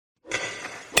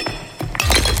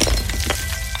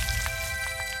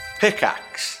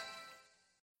Pickaxe.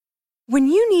 When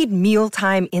you need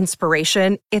mealtime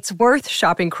inspiration, it's worth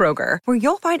shopping Kroger, where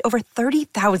you'll find over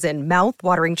 30,000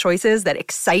 mouth-watering choices that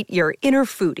excite your inner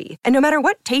foodie. And no matter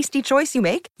what tasty choice you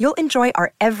make, you'll enjoy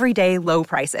our everyday low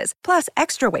prices, plus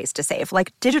extra ways to save,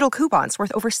 like digital coupons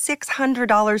worth over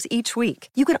 $600 each week.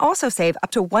 You can also save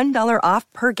up to $1 off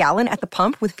per gallon at the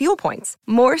pump with fuel points.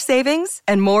 More savings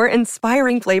and more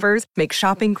inspiring flavors make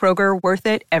shopping Kroger worth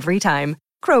it every time.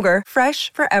 Kroger, fresh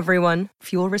for everyone.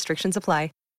 Fuel restrictions apply.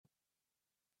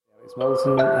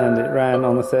 Molten, and it ran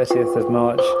on the 30th of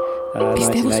March,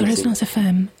 Πιστεύω στο Resonance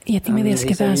FM γιατί με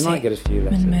διασκεδάζει, με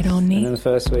ενημερώνει,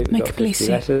 με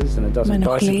εκπλήσει, με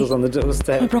ενοχλεί,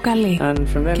 με προκαλεί και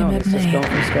με εμπνέει.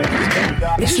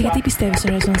 Εσύ γιατί πιστεύεις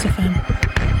στο Resonance FM?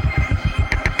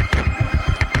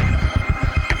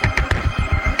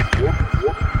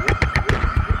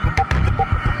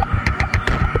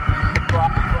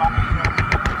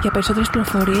 Για περισσότερες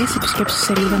πληροφορίες επισκέψτε τη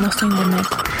σελίδα μας στο ίντερνετ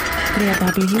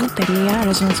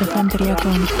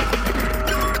www.resonancefm.com.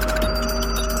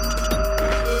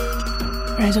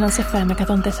 Resonance FM 104,4.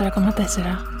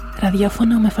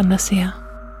 Ραδιόφωνο με φαντασία.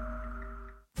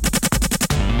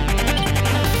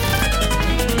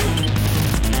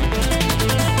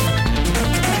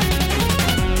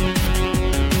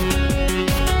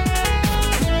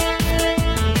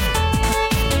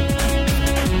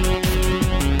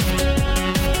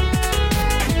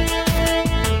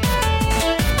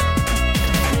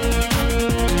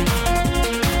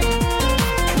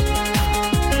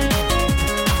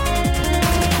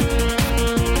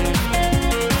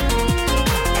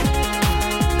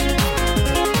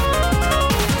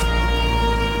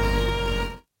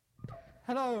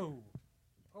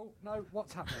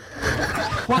 What's happening?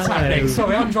 What's happening?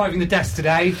 Sorry, I'm driving the desk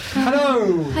today.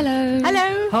 Hello. Hello. Hello.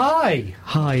 Hi.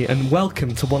 Hi, and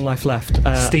welcome to One Life Left.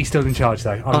 Steve's still in charge,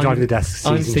 though. I'm driving the desk.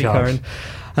 I'm Steve Curran.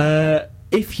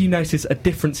 If you notice a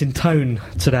difference in tone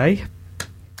today,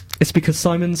 it's because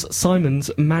Simon's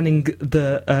manning the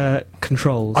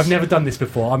controls. I've never done this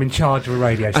before. I'm in charge of a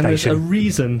radio station. And there's a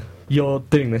reason you're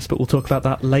doing this, but we'll talk about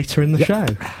that later in the show.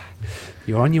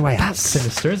 You're on your way out. That's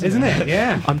sinister, isn't it?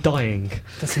 Yeah. I'm dying.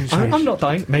 That seems strange. I'm not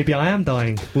dying. Maybe I am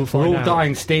dying. We're all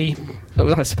dying, Steve.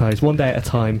 I suppose, one day at a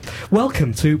time.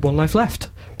 Welcome to One Life Left,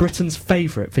 Britain's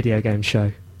favourite video game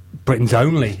show. Britain's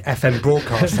only FM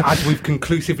broadcast, as we've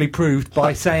conclusively proved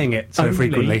by saying it so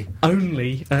frequently.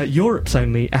 Europe's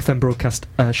only FM broadcast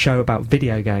show about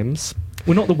video games.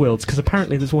 Well, not the world's, because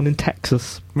apparently there's one in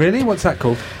Texas. Really? What's that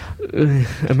called?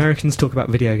 Americans talk about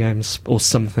video games or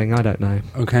something, I don't know.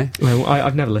 Okay. Well,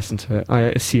 I've never listened to it. I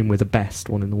assume we're the best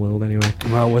one in the world anyway.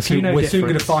 Well, we're soon going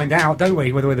to find out, don't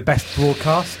we, whether we're the best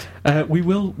broadcast? We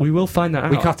will find that out.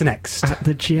 Week after next. At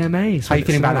the GMAs. How are you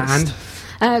feeling about that,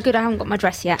 Anne? Good, I haven't got my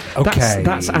dress yet. Okay.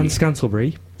 That's Anne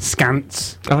Scantlebury.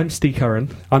 Scants. I'm Steve Curran.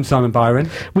 I'm Simon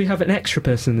Byron. We have an extra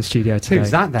person in the studio today.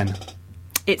 Who's that then?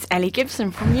 It's Ellie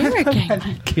Gibson from Eurogame.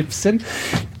 Ellie Gibson.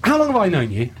 How long have I known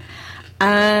you?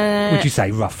 Would you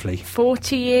say, roughly?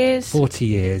 40 years. 40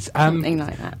 years. Something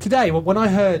like that. Today, when I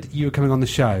heard you were coming on the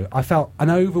show, I felt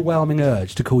an overwhelming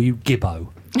urge to call you Gibbo.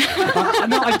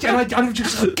 I'm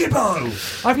just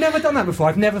Gibbo! I've never done that before.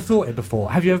 I've never thought it before.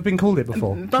 Have you ever been called it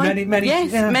before?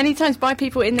 Many times by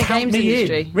people in the games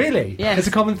industry. Really? Yes. It's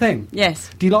a common thing? Yes.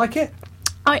 Do you like it?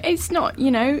 It's not,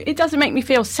 it doesn't make me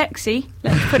feel sexy,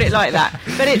 let's put it like that,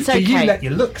 but it's okay. You let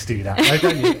your looks do that, though,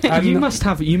 don't you? You must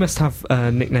have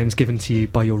nicknames given to you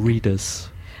by your readers.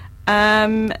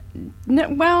 No,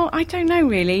 well, I don't know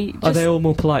really. Are they all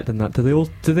more polite than that? Do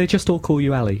they just all call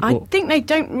you Ellie? I think they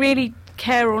don't really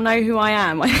care or know who I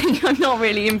am. I think I'm not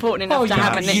really important enough to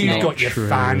have a nickname. You've got your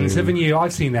fans, haven't you?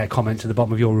 I've seen their comments at the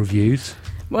bottom of your reviews.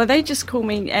 Well, they just call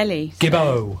me Ellie. So.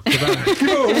 Gibbo.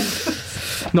 Gibbo.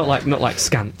 Not like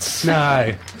Scants.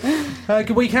 No.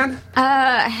 Good weekend?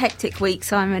 A hectic week,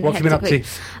 Simon. What have you been up to?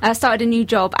 I started a new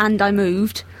job and I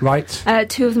moved. Right.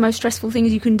 Two of the most stressful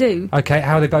things you can do. Okay,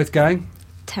 how are they both going?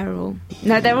 Terrible.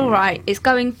 No, they're all right. It's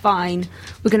going fine.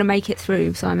 We're going to make it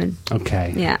through, Simon.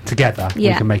 Okay. Yeah. Together, we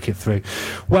can make it through.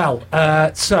 Well,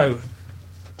 so,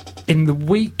 in the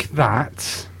week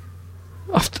that...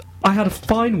 I had a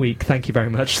fine week, thank you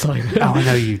very much, Simon. Oh, I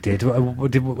know you did.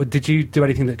 Did you do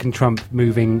anything that can trump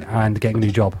moving and getting a new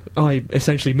job? I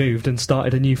essentially moved and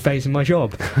started a new phase in my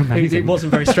job. It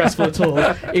wasn't very stressful at all.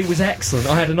 It was excellent.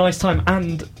 I had a nice time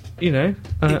and, I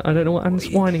don't know what Anne's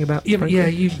whining about. Yeah,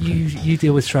 you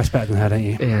deal with stress better than her, don't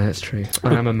you? Yeah, that's true.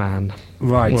 I am a man.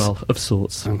 Right. Well, of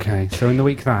sorts. Okay, so in the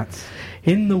week that...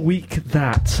 I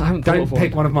haven't Don't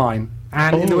pick one of mine.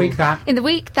 And in the week that... In the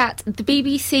week that the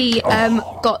BBC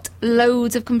got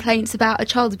loads of complaints about a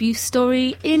child abuse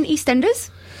story in EastEnders.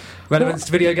 Relevance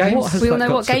to video games. We all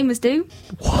know what gamers do.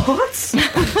 What?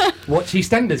 Watch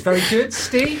EastEnders. Very good,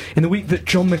 Steve. In the week that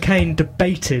John McCain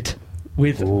debated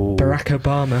with Barack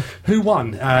Obama. Who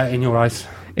won, in your eyes?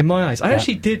 In my eyes. I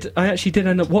actually did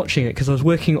end up watching it because I was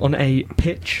working on a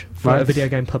pitch for a video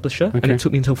game publisher, and it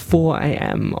took me until 4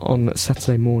 a.m. on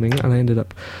Saturday morning, and I ended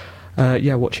up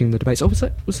watching the debates. Oh, was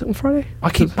it on Friday? I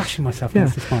keep bashing myself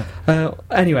against this mic.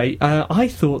 Anyway, I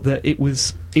thought that it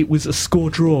was a score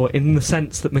draw in the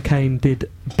sense that McCain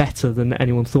did better than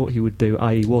anyone thought he would do,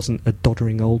 i.e. wasn't a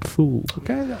doddering old fool.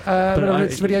 Okay,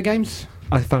 relevance to video games?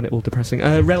 I found it all depressing.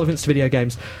 Relevance to video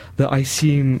games, that I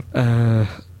assume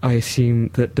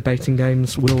that debating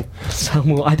games will sell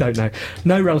more. I don't know.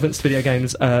 No relevance to video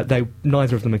games.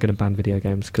 Neither of them are going to ban video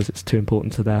games because it's too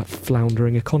important to their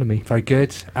floundering economy. Very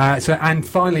good. And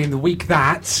finally, in the week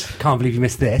that, can't believe you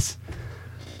missed this,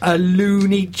 a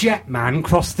loony jet man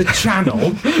crossed the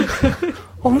channel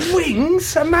on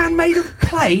wings. A man made of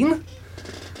plane.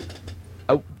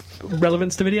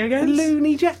 Relevance to video games?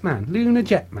 Loony jet man. Lunar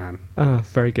jet man. Ah,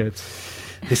 very good.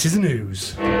 This is the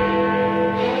news.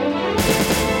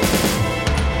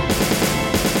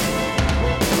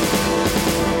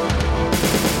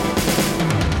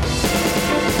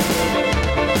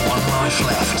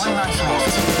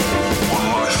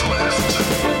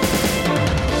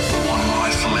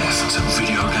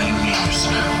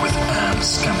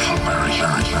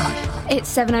 It's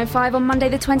 7:05 on Monday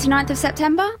the 29th of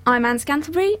September. I'm Anne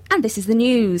Scantlebury, and this is the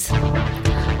news.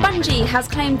 Bungie has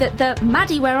claimed that the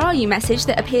 "Maddie, where are you" message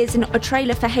that appears in a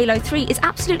trailer for Halo 3 is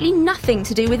absolutely nothing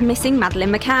to do with missing Madeleine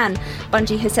McCann.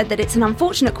 Bungie has said that it's an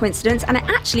unfortunate coincidence and it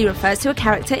actually refers to a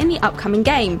character in the upcoming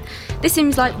game. This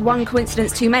seems like one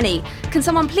coincidence too many. Can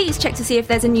someone please check to see if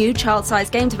there's a new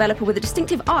child-sized game developer with a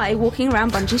distinctive eye walking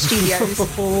around Bungie Studios?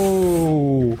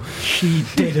 Oh, she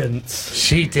didn't.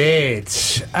 She did.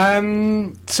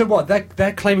 So what?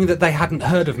 They're claiming that they hadn't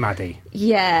heard of Maddie.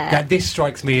 Yeah. This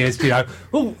strikes me as, we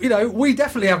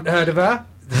definitely haven't heard of her.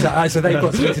 So they've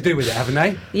got something to do with it, haven't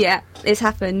they? Yeah, it's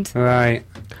happened. Right.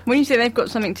 When you say they've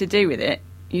got something to do with it,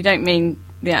 you don't mean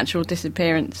the actual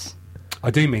disappearance.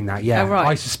 I do mean that, yeah. Oh, right.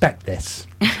 I suspect this.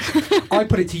 I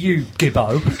put it to you,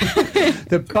 Gibbo,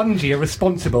 that Bungie are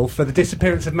responsible for the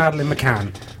disappearance of Madeleine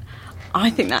McCann. I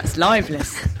think that's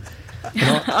libelous.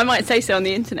 I might say so on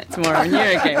the internet tomorrow on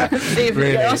Eurogamer. See if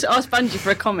Really? ask Bungie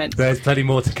for a comment. There's plenty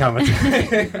more to come. I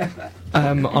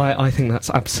think that's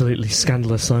absolutely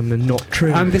scandalous, Simon. Not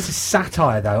true. This is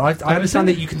satire, though. I understand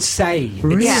that you can say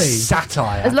Really? it's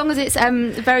satire. As long as it's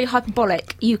very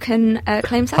hyperbolic, you can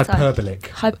claim satire.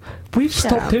 Hyperbolic. We've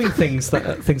stopped doing things that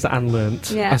Anne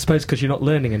learnt. Yeah. I suppose because you're not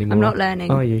learning anymore. I'm not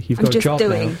learning. Are you? You've got just a job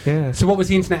doing. now. Yeah. So what was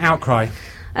the internet outcry?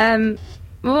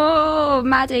 Oh,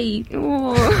 Maddie.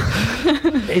 Oh.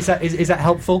 Is that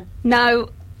helpful? No.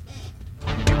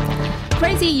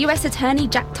 Crazy US Attorney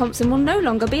Jack Thompson will no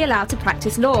longer be allowed to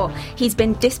practice law. He's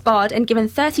been disbarred and given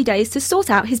 30 days to sort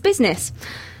out his business.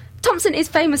 Thompson is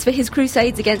famous for his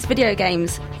crusades against video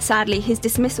games. Sadly, his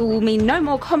dismissal will mean no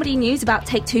more comedy news about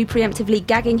Take-Two preemptively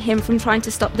gagging him from trying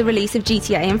to stop the release of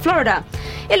GTA in Florida.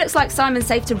 It looks like Simon's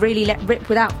safe to really let rip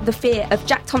without the fear of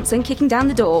Jack Thompson kicking down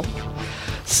the door.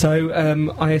 So,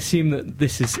 I assume that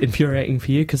this is infuriating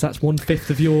for you, because that's 1/5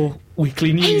 of your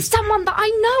weekly news. He's someone that I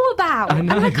know about, I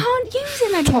know. and I can't use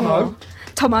him anymore.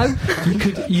 Tomo.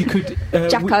 You could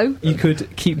Jacko. You could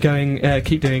keep going,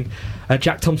 keep doing.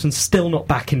 Jack Thompson's still not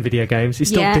back in video games. He's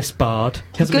still disbarred.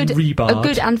 He hasn't been rebarred. A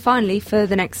good and finally for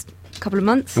the next couple of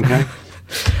months. Okay.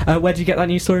 Where did you get that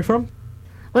news story from?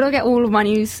 Where do I get all of my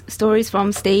news stories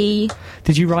from, Steve?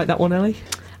 Did you write that one, Ellie?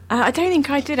 I don't think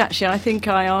I did, actually. I think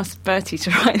I asked Bertie to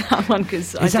write that one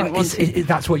because I didn't want to.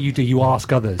 That's what you do. You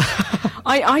ask others.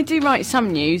 I do write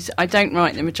some news. I don't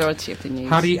write the majority of the news.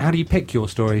 How do you pick your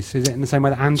stories? Is it in the same way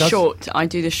that Anne does? Short. I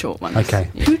do the short ones. Okay.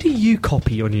 Yeah. Who do you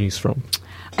copy your news from?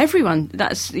 Everyone.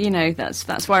 That's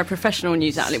why a professional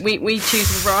news outlet. We choose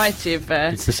a variety of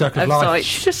it's the circle of life.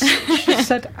 sites. She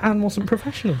said Anne wasn't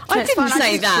professional. I didn't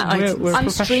say that. We're I'm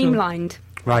streamlined.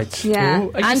 Right. Yeah.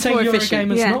 Are you saying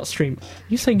Eurogamer's not stream? Are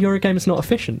you saying Eurogamer's not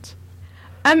efficient?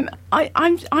 I'm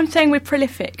saying we're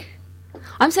prolific.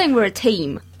 I'm saying we're a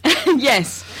team.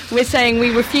 Yes, we're saying we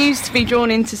refuse to be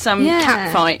drawn into some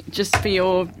cat fight just for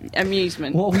your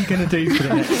amusement. What are we going to do for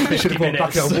the next 50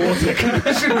 minutes?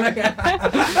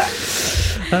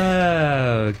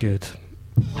 Oh, good.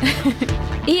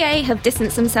 EA have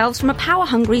distanced themselves from a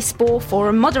power-hungry Spore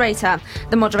forum moderator.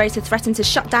 The moderator threatened to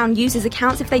shut down users'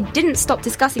 accounts if they didn't stop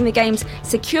discussing the game's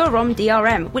SecureROM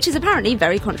DRM, which is apparently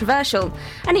very controversial.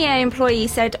 An EA employee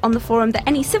said on the forum that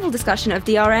any civil discussion of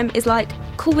DRM is like,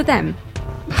 cool with them.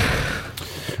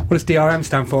 What does DRM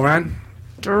stand for, Anne?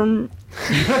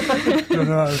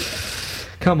 No.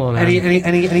 Come on,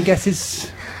 any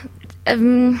guesses?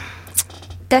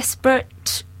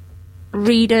 Desperate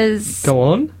readers. Go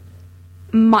on.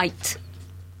 Might.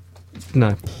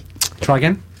 No. Try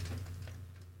again.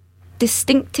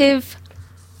 Distinctive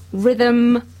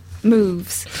rhythm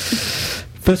moves.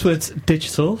 First word's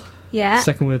digital. Yeah.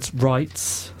 Second word's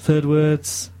rights. Third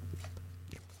word's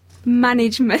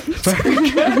management.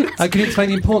 Can you explain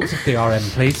the importance of DRM,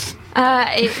 please?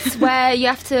 It's where you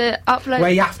have to upload.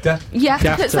 Where you have to. You have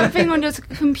to put something on your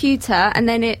computer, and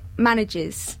then it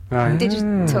manages. Right.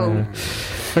 Digital.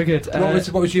 Very good.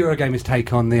 What was Eurogamer's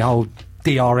take on the whole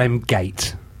DRM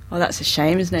gate? Oh, that's a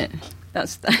shame, isn't it?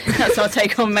 That's our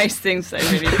take on most things. So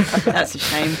really, that's a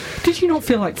shame. Did you not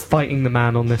feel like fighting the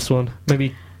man on this one?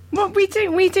 Maybe. Well,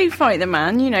 we do fight the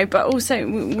man, but also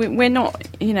we're not,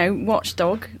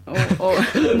 Watchdog, or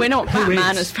we're not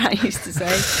Batman, as Pat used to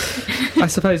say. I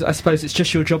suppose it's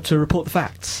just your job to report the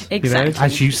facts. Exactly.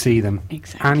 As you see them.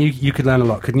 Exactly. And you could learn a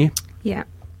lot, couldn't you? Yeah.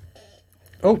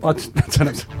 Oh, I'll turn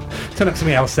up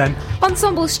something else then.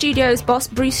 Ensemble Studios boss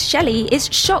Bruce Shelley is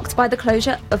shocked by the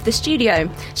closure of the studio.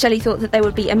 Shelley thought that they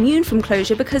would be immune from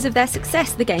closure because of their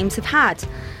success the games have had.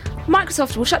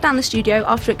 Microsoft will shut down the studio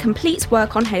after it completes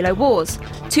work on Halo Wars.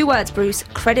 2 words, Bruce: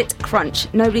 credit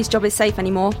crunch. Nobody's job is safe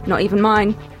anymore, not even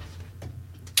mine.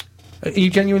 Are you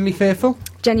genuinely fearful?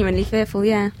 Genuinely fearful,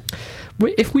 yeah.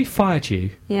 If we fired you,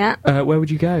 yeah, where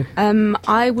would you go?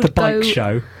 I would go... The bike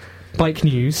show. Bike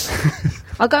news.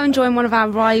 I'll go and join one of our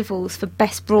rivals for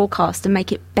best broadcast and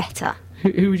make it better.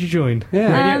 Who would you join?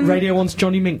 Yeah. Radio 1's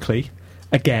Johnny Minkley.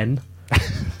 Again.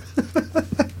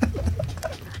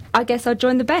 I guess I'll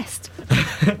join the best.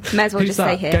 May as well just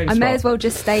stay here. I may as well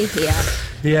just stay here.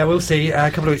 Yeah, we'll see. A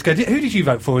couple of weeks ago. Who did you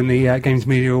vote for in the Games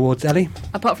Media Awards, Ellie?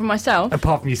 Apart from myself?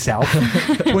 Apart from yourself.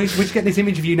 We're just getting this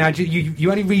image of you now.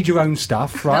 You only read your own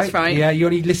stuff, right? That's right. Yeah, you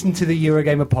only listen to the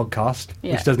Eurogamer podcast,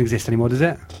 which doesn't exist anymore, does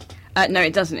it? No,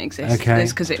 it doesn't exist. Okay.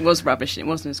 It's because it was rubbish. It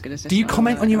wasn't as good as this. Do you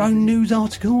comment on your own news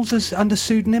articles under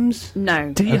pseudonyms?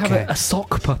 No. Do you have a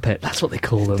sock puppet? That's what they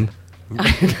call them.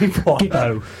 What?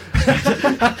 No.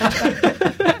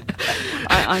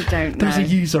 I don't know. There's a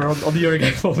user on the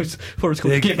Eurogamer forums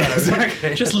called Gibbo.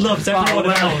 Exactly. Just loves everyone.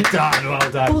 Well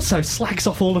done. Also slags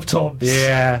off all of Tom's.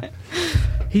 Yeah.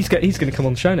 He's going to come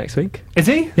on the show next week. Is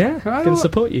he? Yeah. Going to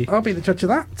support you. I'll be the judge of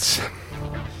that.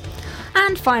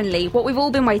 And finally, what we've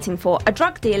all been waiting for, a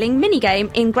drug-dealing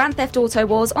minigame in Grand Theft Auto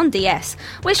Wars on DS.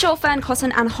 We're sure Fern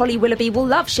Cotton and Holly Willoughby will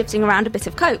love shifting around a bit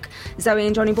of coke. Zoe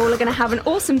and Johnny Ball are going to have an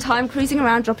awesome time cruising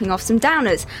around dropping off some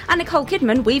downers. And Nicole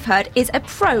Kidman, we've heard, is a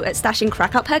pro at stashing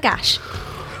crack up her gash.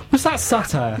 Was that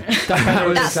satire?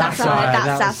 That's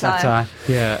satire.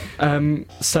 Yeah.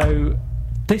 So...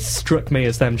 This struck me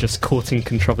as them just courting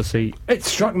controversy. It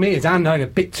struck me as Anne knowing a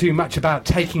bit too much about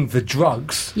taking the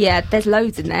drugs. Yeah, there's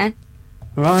loads in there.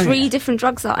 Right. 3 different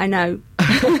drugs that I know.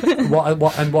 What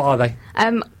are they?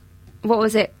 What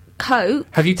was it? Coke?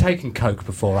 Have you taken coke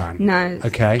before, Anne? No.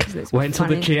 Okay. Wait until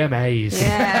the GMAs.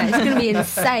 Yeah, it's going to be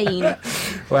insane.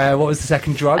 What was the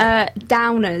second drug?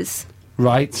 Downers.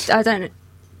 Right.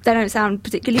 They don't sound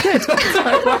particularly good.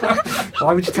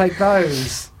 Why would you take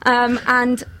those?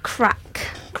 And crack.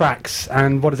 Cracks.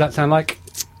 And what does that sound like?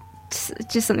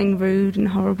 Just something rude and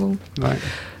horrible. Right.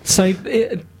 So,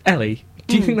 Ellie,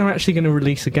 do you think they're actually going to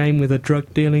release a game with a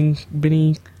drug-dealing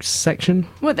mini section?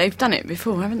 Well, they've done it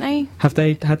before, haven't they? Have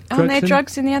they had drugs? Aren't there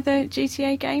drugs in the other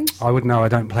GTA games? I would know. I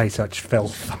don't play such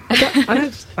filth.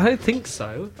 I don't think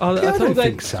so. I don't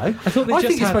think so. I thought they I just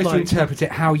think you're supposed to interpret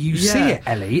it how you see it,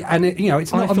 Ellie, and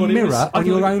it's not a mirror on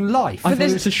your own life. I thought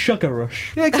it was a sugar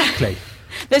rush. Yeah, exactly.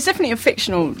 There's definitely a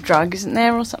fictional drug, isn't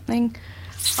there, or something?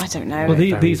 I don't know. Well,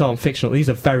 these aren't fictional. These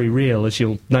are very real, as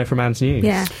you'll know from Anne's news.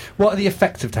 Yeah. What are the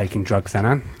effects of taking drugs,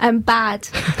 then, Anne? Bad.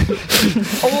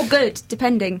 Or good,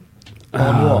 depending.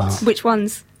 On what? Which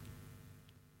ones?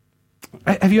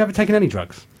 Have you ever taken any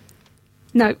drugs?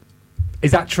 No.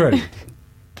 Is that true?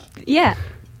 Yeah.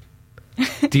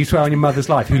 Do you swear on your mother's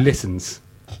life? Who listens?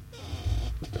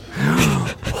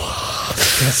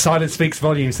 Silence speaks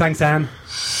volumes. Thanks, Anne.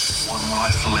 One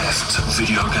Life Left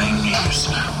video game news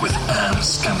with Anne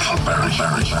Scantlebury.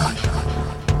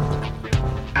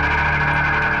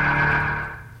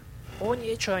 I want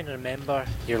you to try and remember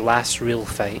your last real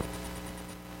fight.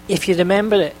 If you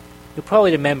remember it, you'll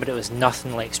probably remember it was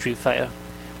nothing like Street Fighter,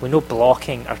 with no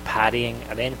blocking or parrying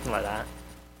or anything like that.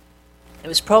 It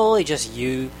was probably just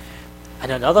you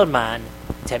and another man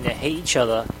attempting to hit each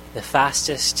other the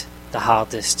fastest, the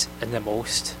hardest, and the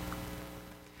most.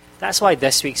 That's why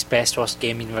this week's best worst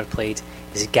game you've ever played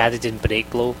is Gaiden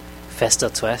Breakblow, Fist or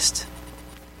Twist.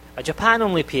 A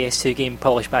Japan-only PS2 game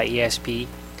published by ESP,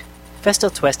 Fist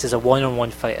of Twist is a one-on-one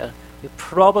fighter with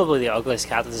probably the ugliest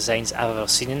character designs I've ever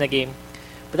seen in the game,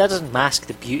 but that doesn't mask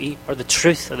the beauty or the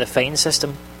truth of the fighting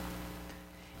system.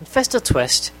 In Fist of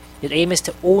Twist, your aim is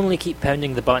to only keep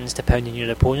pounding the buttons to pound in your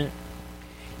opponent.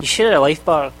 You share a life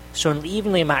bar, so an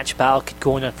evenly matched battle could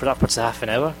go on for upwards of half an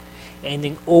hour,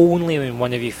 ending only when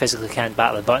one of you physically can't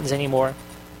battle the buttons anymore.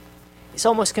 It's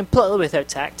almost completely without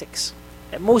tactics.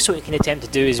 At most what you can attempt to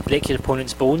do is break your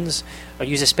opponent's bones, or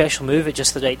use a special move at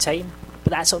just the right time,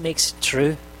 but that's what makes it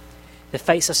true. The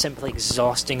fights are simply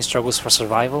exhausting struggles for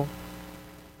survival.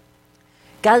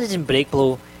 Garage and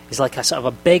Breakblow is like a sort of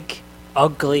a big,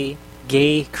 ugly,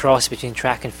 gay cross between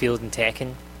Track and Field and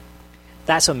Tekken.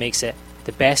 That's what makes it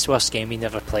the best worst game we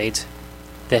never played.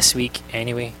 This week,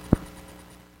 anyway.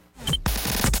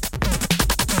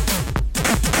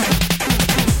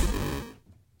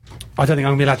 I don't think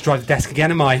I'm going to be allowed to drive the desk again,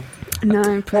 am I?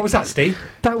 No. What was that, Steve?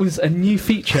 That was a new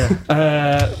feature.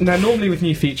 Now, normally with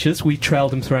new features, we trail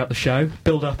them throughout the show,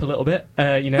 build up a little bit.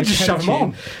 Just shove them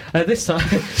on. This time,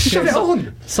 shove it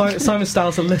on. Simon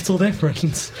Style's a little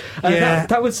different. Yeah.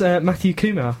 That was Matthew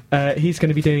Kumar. He's going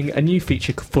to be doing a new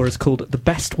feature for us called the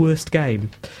Best Worst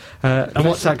Game. And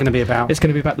what's that going to be about? It's going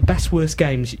to be about the best worst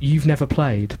games you've never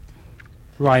played.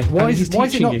 Right. Why is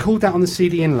it not called that on the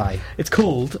CD inlay? It's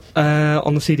called,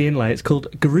 on the CD inlay, it's called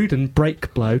Garuden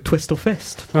Breakblow Twist or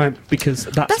Fist. Right. Because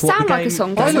that's that what sound the like game... a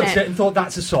song, I doesn't looked it? at it and thought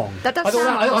that's a song. That does sound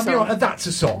like a song. That's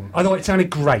a song. I thought it sounded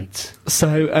great.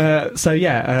 So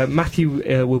Matthew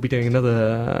will be doing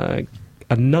another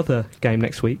game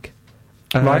next week.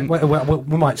 Right,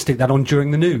 we might stick that on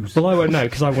during the news. Well, I won't know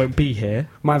because I won't be here.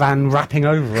 Might have Anne rapping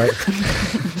over it.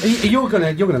 You're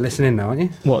gonna listen in now, aren't you?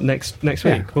 What, next week?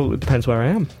 Yeah. Well, it depends where I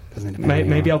am.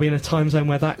 Maybe I'll be in a time zone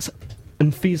where that's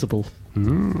unfeasible.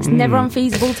 It's never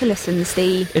unfeasible to listen,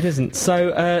 Steve. It isn't.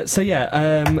 So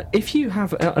if you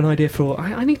have an idea for...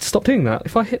 I need to stop doing that.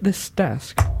 If I hit this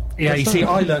desk... Yeah, you see,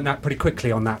 I learned that pretty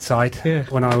quickly on that side. Yeah.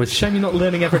 When I was... Shame you're not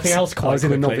learning everything else quite quickly. I was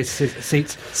in a novice seat.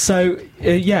 So,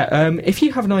 if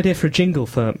you have an idea for a jingle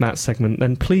for Matt's segment,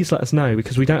 then please let us know,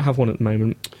 because we don't have one at the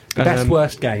moment. The best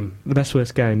worst game. The best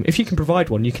worst game. If you can provide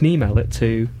one, you can email it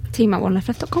to...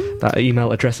 team@onelifeleft.com. That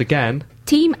email address again.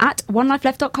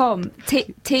 team@onelifeleft.com.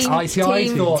 I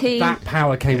thought that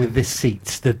power came with this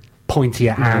seat, the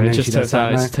pointier hand. It just turns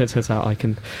out I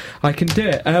can do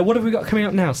it. What have we got coming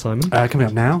up now, Simon? Coming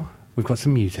up now, we've got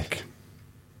some music.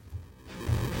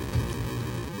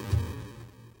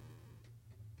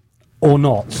 Or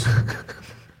not.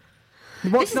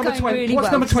 What's number 20?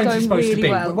 What's number 20 supposed to be?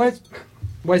 Well.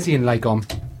 Where's the inlay gone?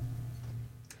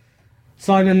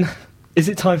 Simon, is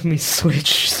it time for me to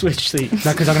switch seats?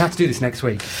 No, because I'm going to have to do this next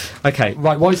week. Okay.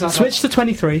 Right, why is that? Switch to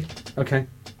 23. Okay.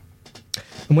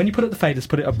 And when you put up the faders,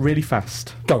 put it up really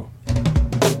fast. Go.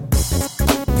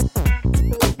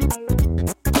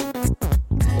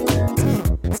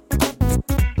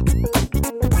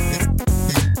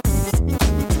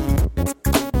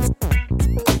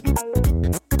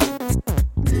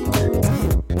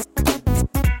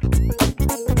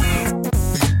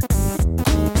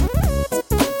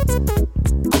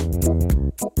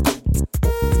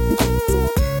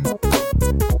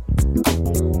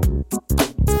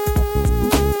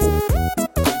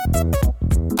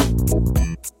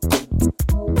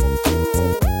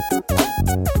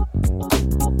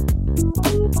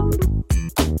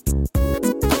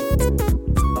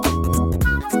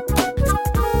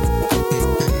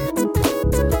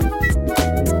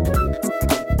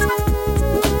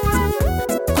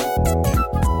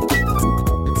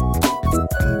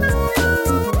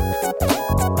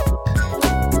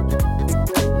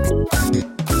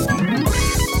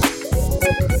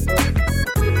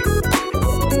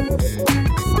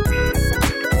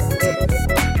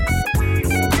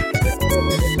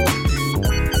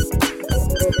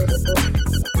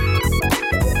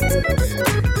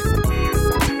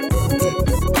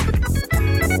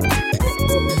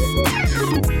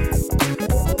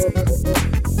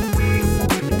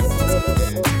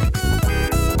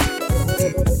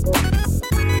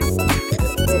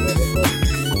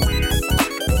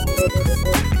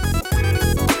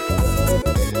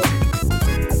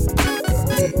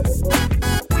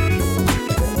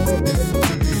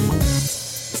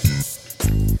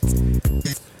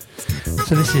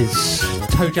 So this is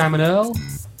Toe Jam and Earl,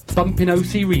 Bumpin'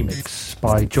 OC Remix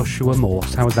by Joshua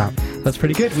Morse. How was that? That's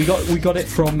pretty good. We got it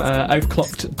from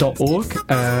overclocked.org.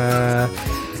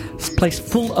 It's a place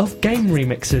full of game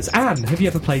remixes. Anne, have you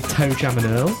ever played Toe Jam and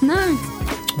Earl? No.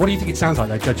 What do you think it sounds like,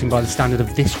 though, judging by the standard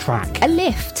of this track? A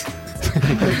lift.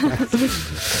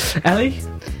 Ellie?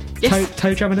 Yes.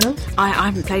 Toe Jam and Earl? I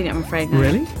haven't played it, I'm afraid. No.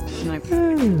 Really?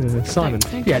 No. Simon.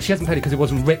 Yeah, she hasn't played it because it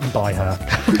wasn't written by her.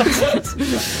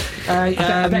 I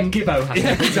bet Gibbo has.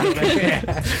 Yeah, exactly.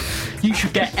 Yeah. You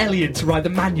should get Elliot to write the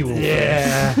manual.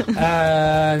 Yeah.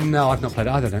 No, I've not played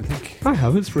it either, I don't think. I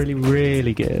have. It's really,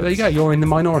 really good. There you go. You're in the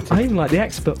minority. I even like the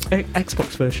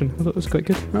Xbox version. I thought it was quite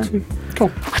good. Right.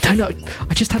 Cool. I don't know.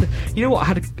 I just had you know what? I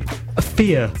had a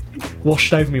fear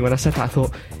washed over me when I said that. I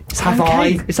thought,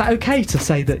 is that okay to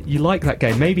say that you like that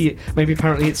game? Maybe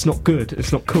apparently it's not good.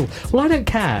 It's not cool. Well, I don't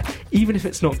care. Even if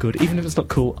it's not good, even if it's not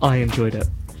cool, I enjoyed it.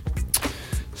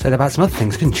 Said about some other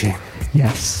things, didn't you?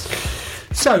 Yes.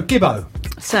 So, Gibbo.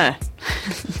 Sir.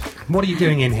 What are you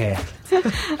doing in here?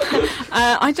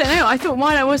 I don't know. I thought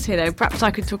while I was here, though, perhaps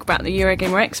I could talk about the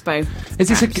Eurogamer Expo. Is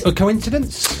this a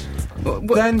coincidence?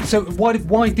 Then, so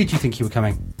why did you think you were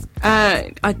coming?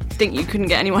 I think you couldn't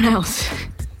get anyone else.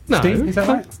 No, Steve, is that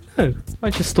right? No, I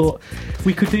just thought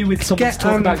we could do with someone to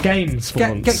talk about games for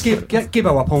once. Get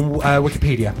Gibbo up on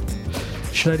Wikipedia.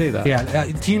 Should I do that? Yeah.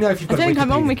 Do you know if you've got I don't a think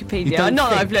Wikipedia? I'm on Wikipedia. Not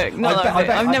that I've looked.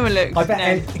 I've never looked. I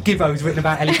bet Gibbo's written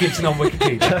about Ellie Gibson on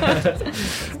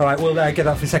Wikipedia. All right, we'll get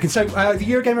that for a second. So, the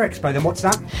Eurogamer Expo, then, what's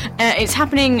that? It's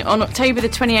happening on October the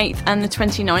 28th and the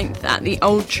 29th at the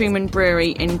Old Truman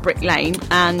Brewery in Brick Lane.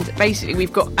 And basically,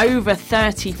 we've got over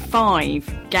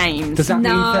 35 games. Does that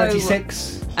mean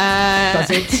 36?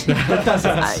 Does it? Does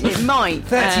it? It might.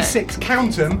 36,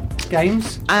 count them,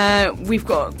 games. We've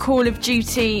got Call of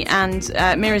Duty and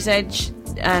Mirror's Edge,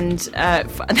 and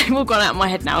they've all gone out of my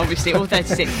head now, obviously, all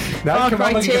 36. Far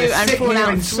Cry 2 and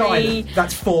Fallout 3.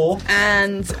 That's 4.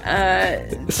 And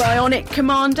Bionic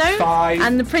Commando. 5.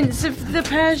 And The Prince of the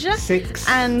Persia. 6.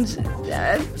 And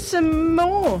some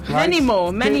more. Right. Many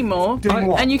more. Doing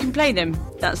what? And you can play them.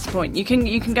 That's the point. You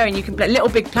can go and you can play Little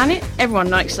Big Planet. Everyone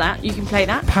likes that. You can play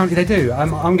that. Apparently they do.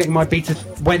 I'm getting my beta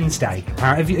Wednesday.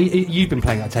 Have you've been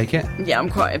playing that, I take it? Yeah, I'm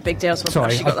quite a big deal. So Sorry,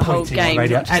 I've actually got the whole game.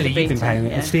 Ellie, you've been playing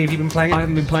it. And Steve, you've been playing it? I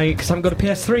haven't been playing it because I haven't got a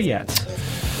PS3 yet.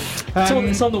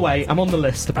 It's on the way. I'm on the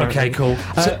list, apparently. Okay, cool.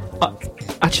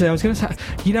 Actually, I was going to say...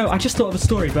 I just thought of a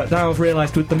story, but now I've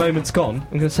realised the moment's gone.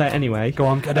 I'm going to say it anyway. Go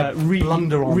on.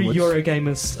 Blunder onwards.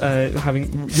 Eurogamer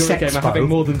having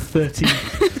more than 30...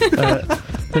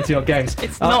 30 odd games.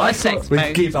 It's not a sex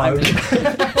with mode.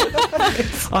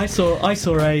 I saw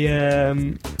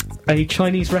a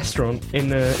Chinese restaurant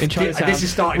in Chinatown. This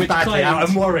is starting badly out.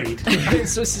 I'm worried.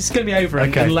 It's going to be over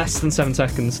in less than 7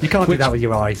 seconds. You can't do that with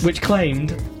your eyes. Which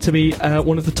claimed to be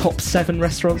one of the top 7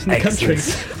 restaurants in the country.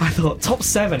 I thought, top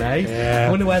 7, eh? Yeah. I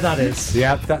wonder where that is.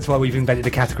 Yeah, that's why we've invented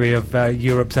the category of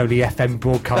Europe's only FM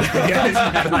broadcast.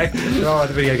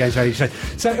 The video games radio show.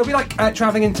 So it'll be like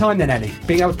travelling in time then, Ellie,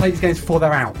 being able to play these games before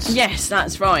they're out. Yes,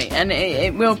 that's right, and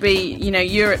it will be,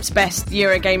 Europe's best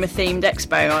Eurogamer themed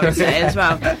expo, I would say as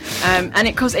well. And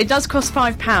it does cost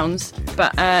 £5,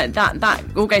 but that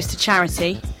all goes to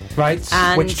charity. Right.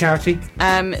 And, which charity?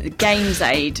 Games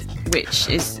Aid, which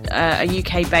is a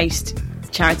UK-based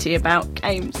charity about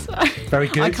games. Very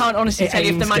good. I can't honestly tell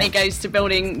you if the money goes to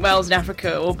building wells in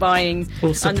Africa or buying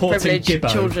underprivileged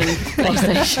children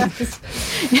PlayStations.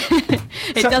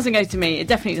 It doesn't go to me. It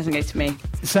definitely doesn't go to me.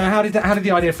 So how did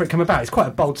the idea for it come about? It's quite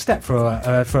a bold step for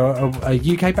a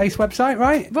UK-based website,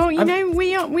 right? Well,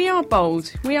 we are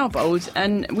bold. We are bold,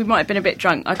 and we might have been a bit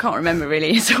drunk. I can't remember really.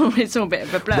 It's all a bit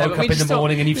of a blur. Woke up in the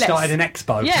morning and you've started an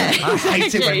expo. Yeah, I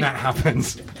hate it when that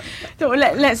happens. Thought,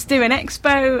 let's do an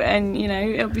expo, and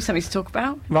it'll be something to talk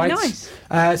about. Right. Nice.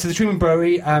 So the Truman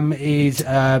Brewery is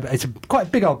it's quite a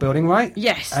big old building, right?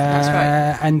 Yes, that's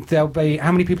right. And there'll be,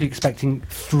 how many people are you expecting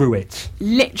through it?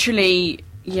 Literally,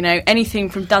 anything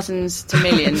from dozens to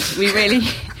millions. We really,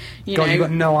 you've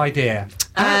got no idea.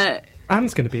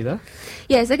 Anne's going to be there.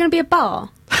 Yeah, is there going to be a bar?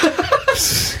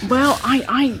 Well,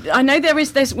 I know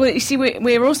there's. Well, you see,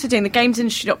 we're also doing the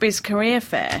Games.Industry.biz career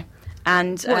fair.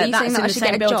 And that's in the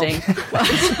same building.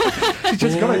 She's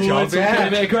just got a job. Yeah,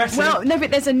 a bit aggressive. Well, no, but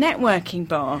there's a networking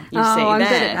bar. I'm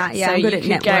good at that. Yeah, so I'm good at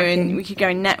networking. We could go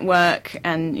and network,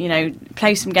 and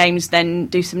play some games, then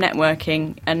do some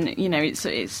networking, and it's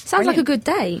sounds brilliant. like a good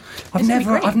day.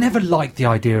 I've never liked the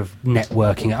idea of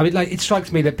networking. I mean, it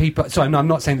strikes me that people. Sorry, no, I'm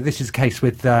not saying that this is the case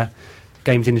with.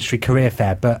 Games Industry Career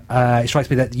Fair, but it strikes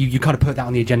me that you kind of put that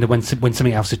on the agenda when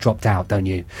something else has dropped out, don't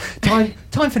you? Time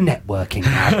for networking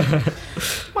now.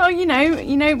 Well,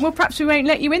 well, perhaps we won't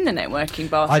let you in the networking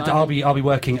bar. I'll be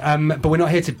working, but we're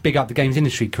not here to big up the Games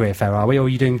Industry Career Fair, are we? Or are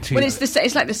you doing two? Well,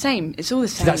 it's like the same. It's all the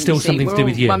same. So that's still something to do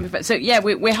with you. So yeah,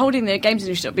 we're holding the Games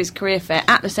Industry.biz Career Fair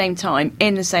at the same time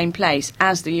in the same place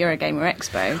as the Eurogamer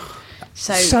Expo.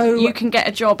 So you can get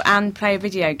a job and play a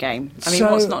video game. I mean,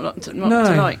 what's not to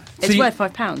like? It's worth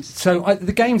 £5. So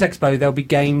the Games Expo, there'll be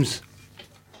games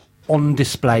on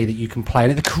display that you can play.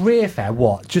 And at the career fair,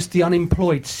 what? Just the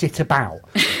unemployed sit about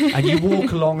and you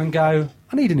walk along and go,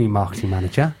 I need a new marketing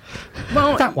manager.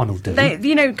 Well, that one will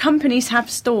do. Companies have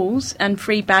stalls and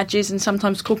free badges and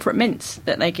sometimes corporate mints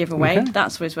that they give away. Okay.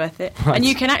 That's always worth it. Right. And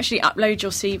you can actually upload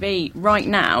your CV right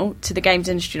now to the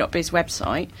gamesindustry.biz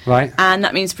website. Right. And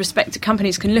that means prospective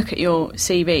companies can look at your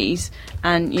CVs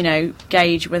and,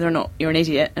 gauge whether or not you're an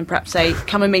idiot and perhaps say,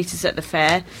 come and meet us at the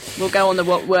fair. We'll go on the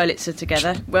Wurlitzer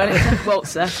together.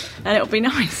 Waltzer. And it'll be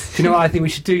nice. Do you know what I think we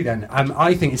should do then?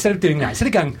 I think instead of doing that, instead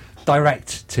of going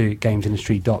direct to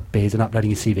gamesindustry.biz and uploading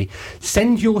your CV,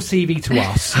 send your CV to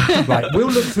us. Right,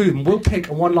 we'll look through them, we'll pick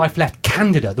a One Life Left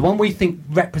candidate, the one we think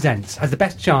has the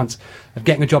best chance of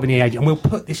getting a job in the age, and we'll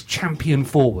put this champion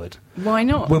forward. Why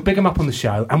not? We'll big them up on the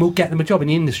show and we'll get them a job in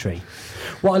the industry.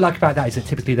 What I like about that is that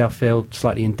typically they'll feel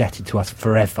slightly indebted to us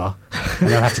forever and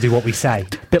they'll have to do what we say.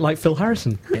 Bit like Phil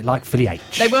Harrison. Bit like Philly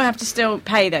H. They will have to still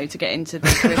pay, though, to get into the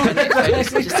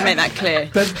just to make that clear.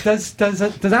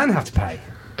 Does Anne have to pay?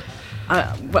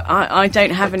 I don't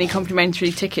have any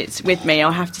complimentary tickets with me.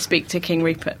 I'll have to speak to King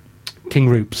Rupert. King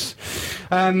Roops.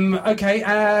 One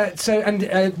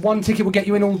ticket will get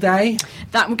you in all day?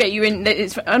 That will get you in.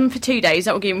 It's for 2 days.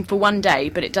 That will get you in for 1 day,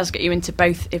 but it does get you into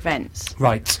both events.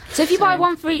 Right. So if you buy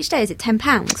one for each day, is it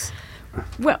 £10?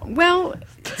 Well,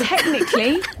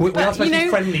 technically, we are supposed to be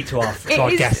friendly to our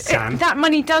guests, Sam. That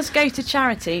money does go to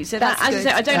charity. So that, as I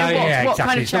said, I don't know what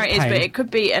kind of charity it is, but it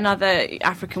could be another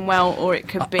African Well, or it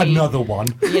could be another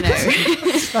one. They've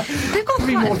got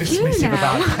be more dismissive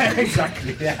about that.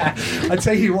 Exactly. Yeah. I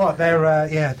tell you what, they're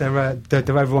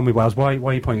overrun with Wells. Why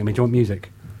are you pointing at me? Do you want music?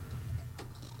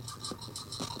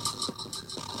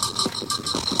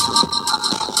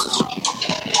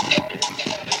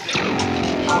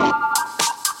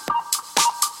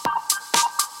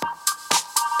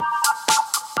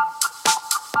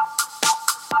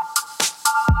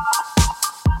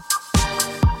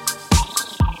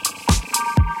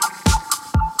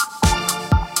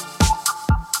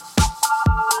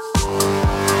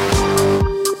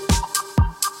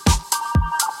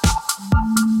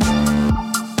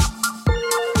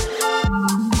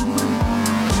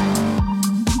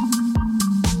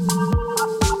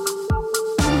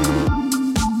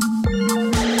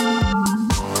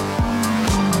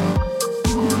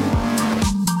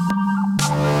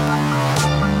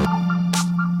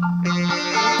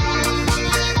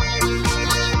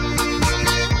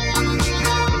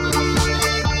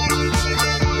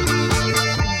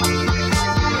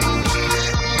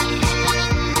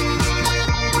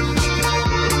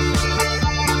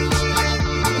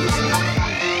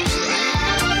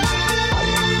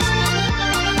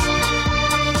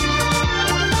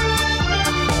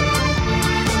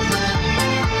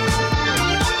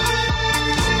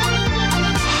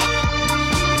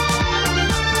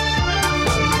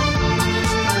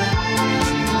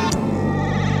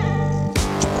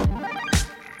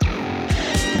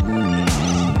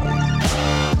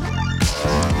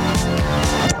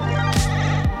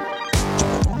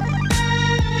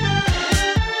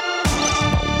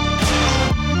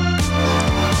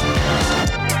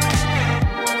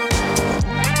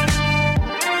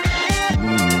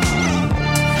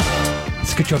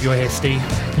 Good job you're here, Steve.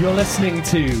 You're listening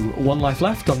to One Life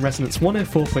Left on Resonance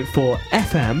 104.4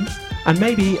 FM and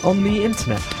maybe on the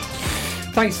internet.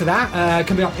 Thanks for that.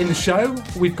 Coming up in the show,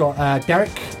 we've got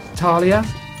Derek, Talia,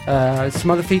 some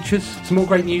other features, some more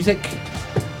great music,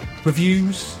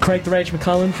 reviews, Craig the Rage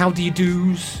McCullen, How Do You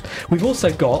Do's. We've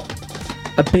also got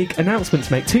a big announcement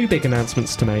to make, 2 big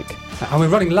announcements to make. And we're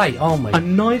running late, aren't we?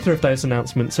 And neither of those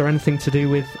announcements are anything to do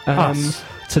with us.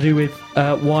 To do with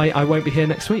why I won't be here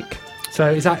next week.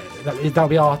 So that'll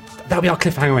be our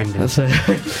cliffhanger ending.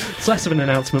 It's less of an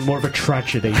announcement, more of a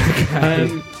tragedy.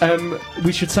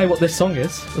 We should say what this song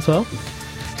is as well.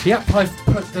 Yep, I've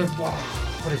put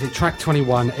what is it? Track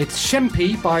 21. It's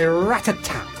Shempy by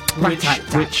Rat-a-tat.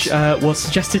 Which was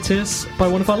suggested to us by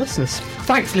one of our listeners.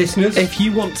 Thanks, listeners. If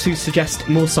you want to suggest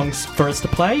more songs for us to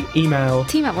play, email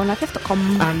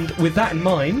team@onelifeleft.com. And with that in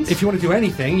mind, if you want to do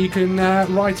anything, you can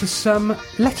write us some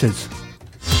letters.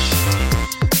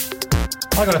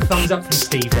 I got a thumbs up from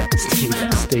Steve there.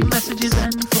 Steve. Messages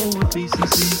and forward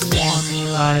BCC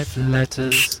One Life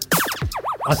letters.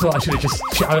 I thought I should have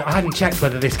just... I hadn't checked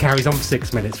whether this carries on for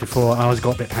 6 minutes before I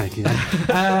got a bit panicky then.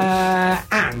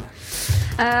 Anne,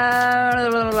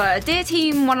 Dear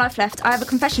team, One Life Left, I have a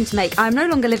confession to make. I am no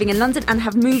longer living in London and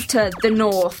have moved to the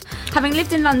north. Having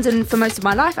lived in London for most of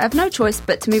my life, I have no choice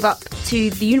but to move up to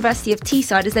the University of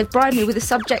Teesside as they've bribed me with a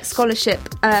subject scholarship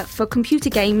for computer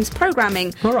games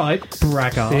programming. All right,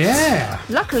 braggart. Yeah.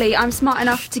 Luckily, I'm smart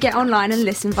enough to get online and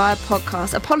listen via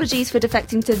podcast. Apologies for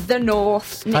defecting to the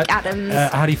north, Nick Adams.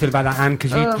 How do you feel about that, Anne?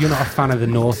 Because you're not a fan of the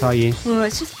north, are you? Oh,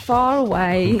 it's just far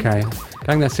away. Okay.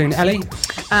 Going there soon. Ellie?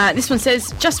 This one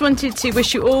says, just wanted to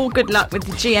wish you all good luck with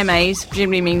the GMAs.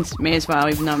 Presumably means me as well,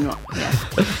 even though I'm not. Yeah.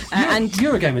 And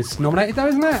Eurogamer's nominated though,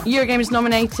 isn't it? Eurogamer's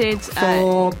nominated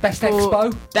for Best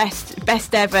Expo,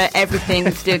 best ever, everything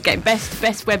to do with game. Best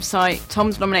website.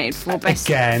 Tom's nominated for Best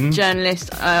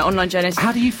Journalist, online journalist.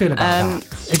 How do you feel about that?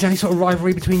 Is there any sort of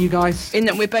rivalry between you guys? In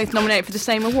that we're both nominated for the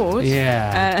same award.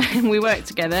 Yeah. We work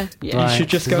together. Yeah. Right. You should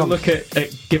just go look at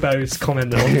Gibbo's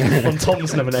comment on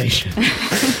Tom's nomination.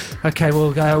 Okay,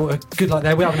 well, good luck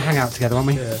there. We are going to hang out together, aren't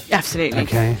we? Yeah. Absolutely.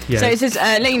 Okay. Yeah. So it says,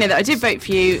 let you know that I did vote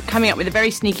for you, coming up with a very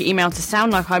sneaky email to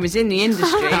sound like I was in the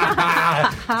industry. So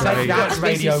that's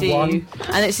Radio 1.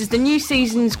 And it says, the new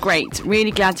season's great.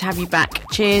 Really glad to have you back.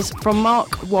 Cheers from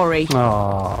Mark Worry.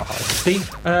 Oh, Steve?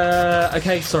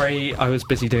 Okay, sorry, I was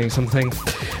busy doing something.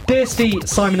 Dear Steve,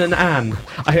 Simon and Anne,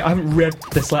 I haven't read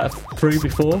this letter through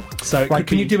before, so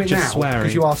can you do it now?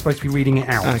 Because you are supposed to be reading it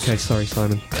out. Okay, sorry,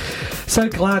 Simon. So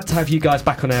glad to have you guys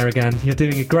back on air again. You're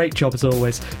doing a great job as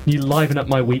always. You liven up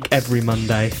my week every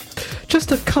Monday.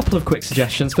 Just a couple of quick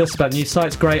suggestions. First, about news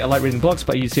sites. Great, I like reading blogs,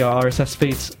 but I use the RSS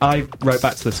feeds. I wrote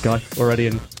back to this guy already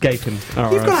and gave him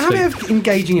RSS. You've got a habit of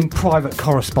engaging in private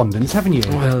correspondence, haven't you?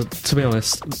 Well, to be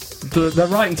honest, they're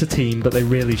writing to team, but they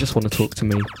really just want to talk to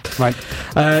me. Right.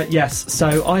 Yes.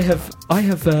 So I have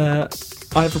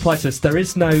replied to this. There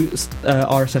is no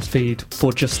RSS feed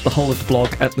for just the whole of the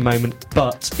blog at the moment,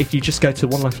 but if you just go to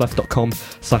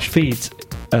onelifeleft.com/feeds,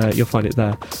 you'll find it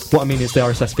there. What I mean is the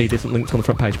RSS feed isn't linked on the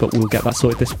front page, but we'll get that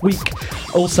sorted this week.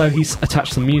 Also, he's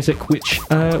attached some music, which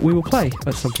we will play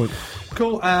at some point.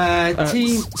 Cool.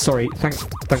 Team... Sorry,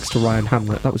 thanks to Ryan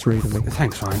Hamlet. That was rude of me.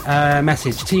 Thanks, Ryan.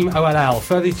 Message. Team OLL.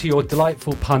 Further to your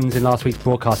delightful puns in last week's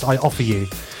broadcast, I offer you...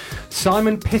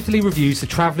 Simon pithily reviews the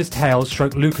Traveller's Tales /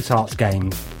 LucasArts game.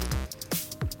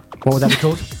 What would that be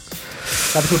called?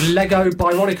 That would be called Lego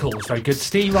Bionicles. Very good.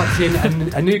 Steve writes in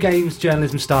a new games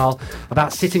journalism style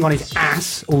about sitting on his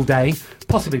ass all day,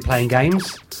 possibly playing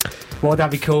games. What would that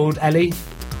be called, Ellie?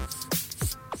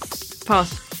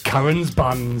 Pass. Curran's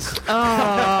Buns.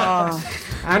 Oh.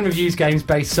 And reviews games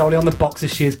based solely on the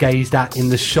boxes she has gazed at in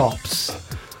the shops.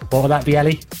 What would that be,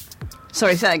 Ellie?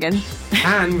 Sorry, say that again.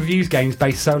 Anne reviews games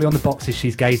based solely on the boxes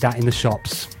she's gazed at in the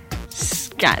shops.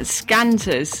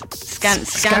 Scanters.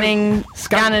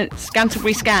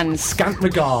 Scanterbury scans. Scant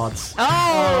regards.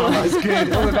 Oh! That's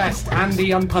good. All the best. Andy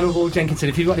Unpunnable Jenkinson,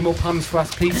 if you've got any more puns for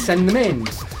us, please send them in.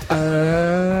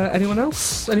 Anyone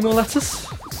else? Any more letters?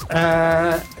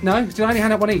 No? Do I only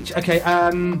hand out one each? Okay, do you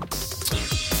want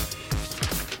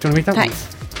to read that? Thanks.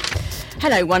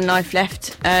 Hello, One Life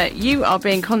Left. You are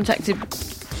being contacted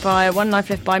by One Life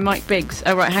Left by Mike Biggs.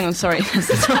 Oh, right, hang on, sorry. That's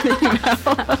the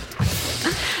email.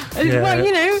 Yeah. Well,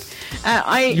 you know,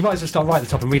 you might as well start right at the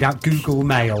top and read out Google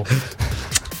Mail.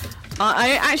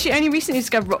 I actually only recently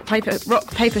discovered Rock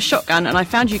Paper Shotgun, and I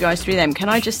found you guys through them. Can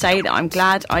I just say that I'm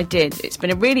glad I did? It's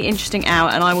been a really interesting hour,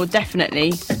 and I will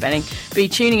definitely, be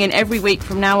tuning in every week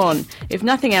from now on. If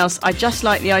nothing else, I just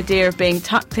like the idea of being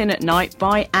tucked in at night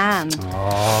by Anne.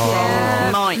 Oh,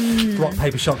 yeah. Mike. Rock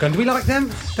Paper Shotgun. Do we like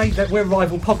them? We're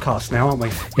rival podcasts now, aren't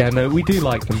we? Yeah, no, we do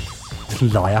like them.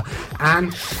 Liar.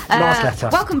 And last letter.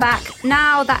 Welcome back.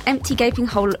 Now that empty gaping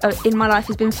hole in my life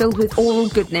has been filled with oral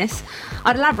goodness,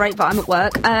 I'd elaborate, but I'm at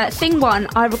work. Thing 1,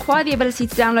 I require the ability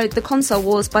to download the Console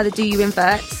Wars by the Do You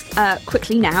Inverts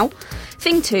quickly now.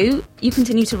 Thing 2, you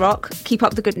continue to rock. Keep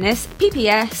up the goodness.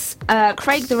 PPS,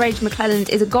 Craig the Rage McClelland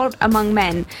is a god among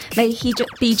men. May he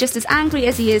be just as angry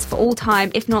as he is for all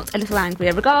time, if not a little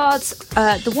angrier. Regards,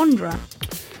 The Wanderer.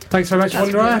 Thanks very much,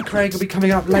 Wanderer. Brilliant. Craig will be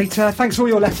coming up later. Thanks for all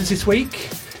your letters this week.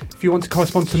 If you want to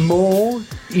correspond to more,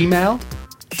 email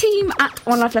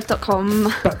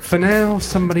team@onelifeleft.com. But for now,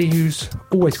 somebody who's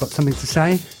always got something to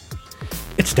say,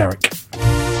 it's Derek.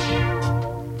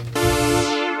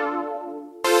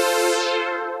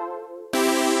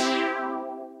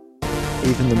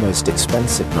 Even the most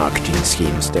expensive marketing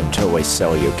schemes don't always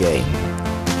sell your game.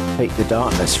 Take The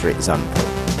Darkness, for example.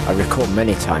 I recall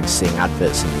many times seeing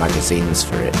adverts in magazines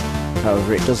for it.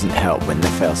 However, it doesn't help when they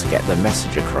fail to get their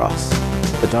message across.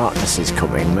 The Darkness is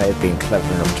Coming may have been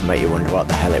clever enough to make you wonder what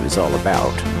the hell it was all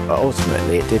about, but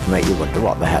ultimately it did make you wonder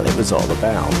what the hell it was all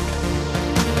about.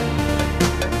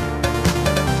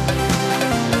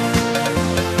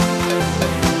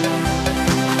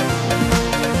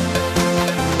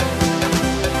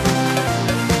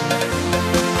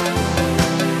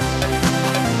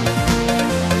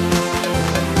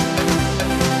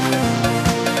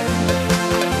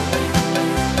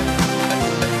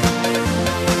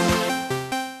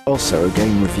 so a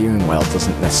game reviewing well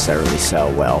doesn't necessarily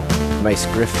sell well. Mace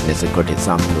Griffin is a good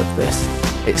example of this.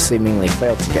 It seemingly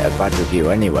failed to get a bad review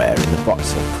anywhere, and the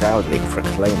box have proudly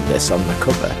proclaimed this on the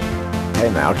cover.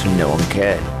 Came out and no one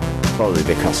cared, probably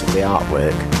because of the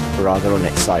artwork. A rather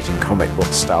unexciting comic book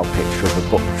style picture of a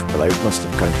butch bloke must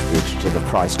have contributed to the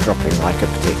price dropping like a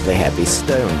particularly heavy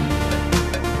stone.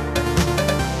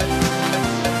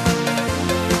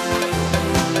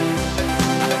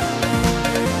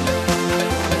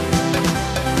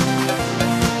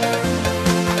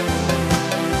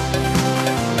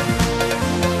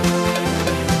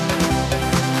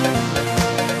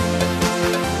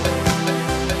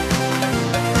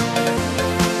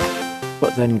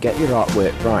 Then get your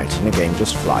artwork right and the game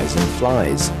just flies and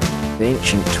flies. The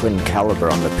ancient Twin Caliber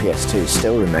on the PS2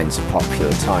 still remains a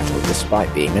popular title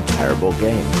despite being a terrible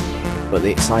game. But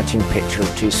the exciting picture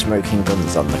of two smoking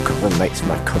guns on the cover makes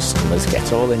my customers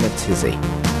get all in a tizzy.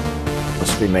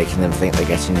 Must be making them think they're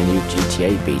getting a new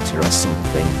GTA beta or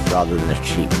something, rather than a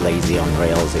cheap lazy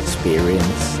on-rails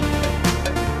experience.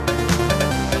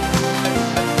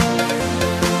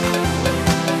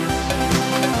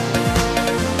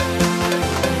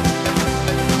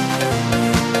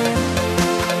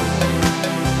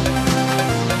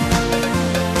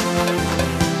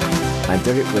 I'm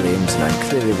Derek Williams, and I'm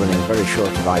clearly running very short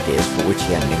of ideas for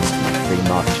witchy endings to my free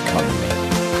market economy.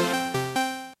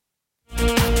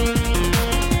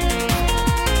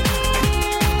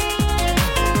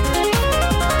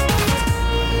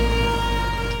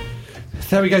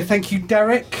 There we go. Thank you,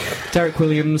 Derek. Derek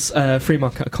Williams, Free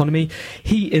Market Economy.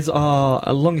 He is our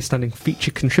longest-standing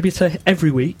feature contributor.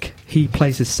 Every week, he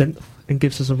plays his synth and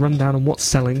gives us a rundown on what's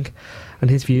selling and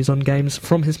his views on games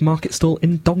from his market stall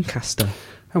in Doncaster.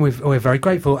 And we're very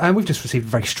grateful. And we've just received a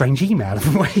very strange email,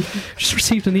 haven't we? Just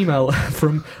received an email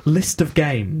from List of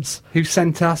Games. Who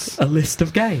sent us a list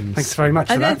of games. Thanks very much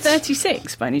for that. Are there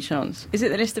 36 by any chance? Is it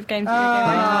the list of games?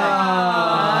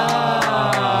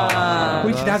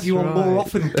 We should have you on more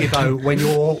often, Gibbo, when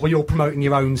you're promoting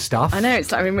your own stuff. I know,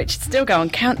 it's like, we should still go on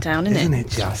Countdown, isn't it?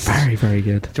 Just very, very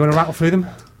good. Do you want to rattle through them?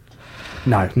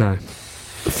 No.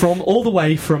 From all the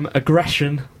way from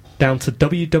Aggression down to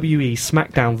WWE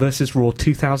SmackDown vs Raw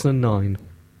 2009.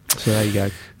 So there you go.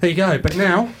 There you go. But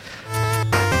now,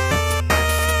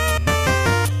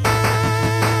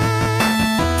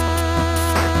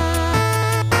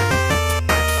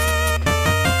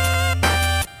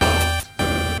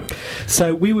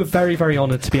 so we were very, very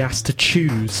honoured to be asked to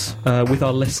choose with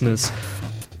our listeners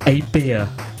a beer,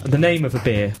 the name of a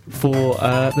beer for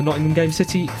the Nottingham Game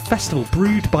City Festival,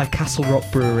 brewed by Castle Rock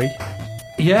Brewery.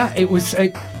 Yeah, it was.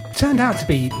 It turned out to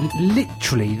be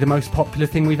literally the most popular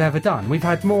thing we've ever done. We've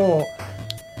had more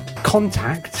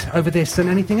contact over this than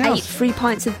anything else. 8 free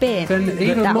pints of beer. Then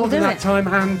even more than that time,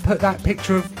 and put that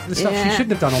picture of the stuff she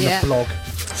shouldn't have done on the blog.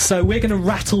 So we're going to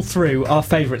rattle through our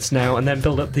favourites now, and then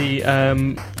build up the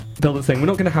thing. We're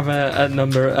not going to have a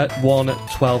number at 1,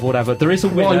 at 12, or whatever. There is a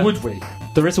winner. Why would we?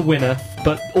 There is a winner,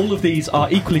 but all of these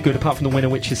are equally good, apart from the winner,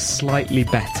 which is slightly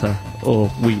better, or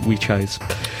we chose.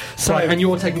 So, right, and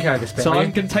you're taking care of this bit. So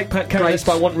I'm going to take care of this,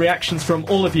 but I want reactions from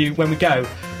all of you when we go.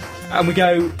 And we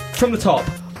go from the top.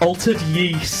 Altered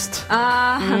Yeast.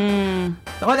 Oh,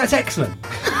 that's excellent.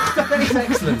 That is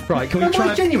excellent. Right, can we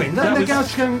try? Genuine. That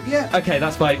girl's going, yeah. Okay,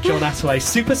 that's by John Attaway.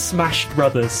 Super Smash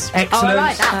Brothers. Excellent. Oh, I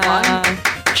like that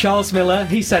one. Charles Miller,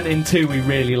 he sent in 2 we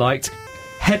really liked.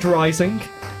 Head Rising.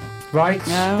 Right,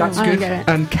 that's good.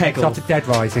 And Kegel. Started Dead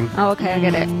Rising. Oh, okay, I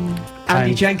get it.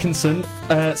 Andy Jenkinson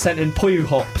sent in Puyu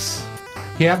Hops.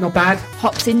 Yeah, not bad.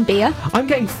 Hops in beer. I'm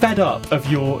getting fed up of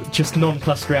your just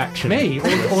nonplussed reaction. Me?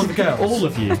 All the girls? All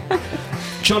of you.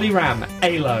 Johnny Ram,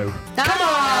 ALO. Come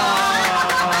on!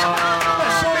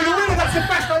 Sorry, the winner, that's the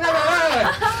best I've ever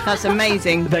heard! That's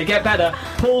amazing. They get better.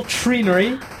 Paul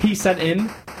Trinery, he sent in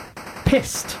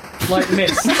Pissed. Like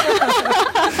mist.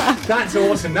 That's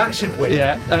awesome, that should win.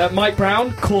 Yeah. Mike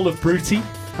Brown, Call of Bruty.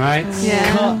 Right.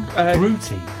 Yeah.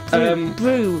 Bruty.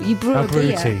 You brew a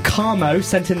beer. Carmo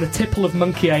sent in the Tipple of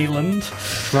Monkey Island.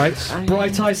 Right.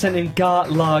 Bright Eye sent in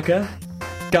Gallagher.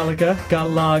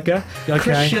 Okay.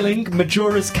 Chris Schilling,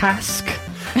 Majora's Cask.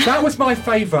 That was my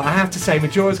favourite, I have to say,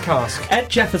 Majora's Cask. Ed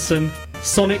Jefferson,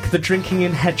 Sonic the Drinking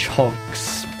in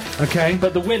Hedgehogs. Okay.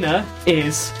 But the winner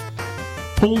is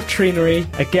Paul Trinery,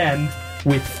 again,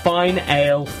 with Fine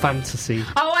Ale Fantasy.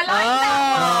 Oh, I like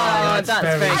that one!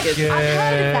 That's very good. I've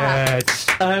heard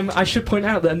that. I should point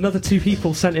out that another 2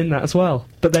 people sent in that as well.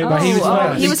 But he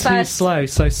was too slow,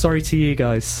 so sorry to you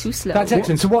guys. Too slow. That's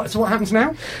excellent. So what happens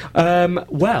now?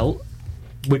 Well,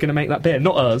 we're going to make that beer.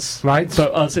 Not us. Right. So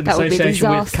us in association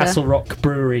with Castle Rock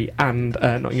Brewery and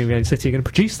Nottingham City are going to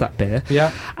produce that beer.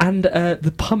 Yeah. And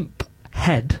the Pump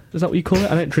Head, is that what you call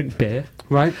it? I don't drink beer.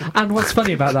 Right. And what's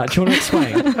funny about that? Do you want to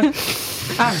explain?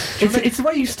 It's the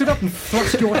way you stood up and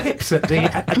thrust your hips at the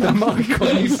mic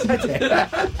when you said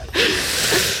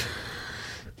it.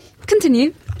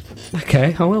 Continue.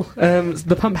 Okay, I will.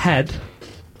 The Pump Head.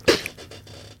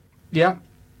 Yeah.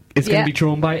 It's going to be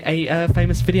drawn by a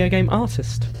famous video game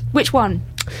artist. Which one?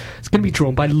 It's going to be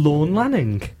drawn by Lorne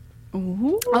Lanning.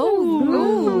 Ooh.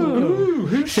 Ooh.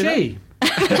 Who's she?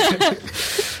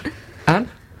 Anne?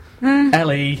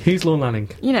 Ellie, who's Lorne Lanning?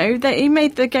 You know, he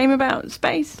made the game about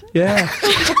space. Yeah.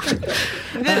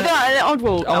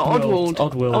 Oddworld.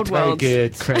 Very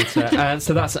good creator.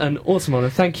 So that's an awesome honour.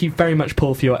 Thank you very much,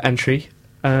 Paul, for your entry.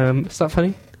 Is that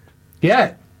funny?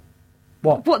 Yeah.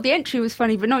 What, the entry was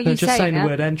funny, but not you just saying that. the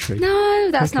word entry.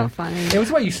 No, that's not funny. It was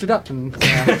the way you stood up and...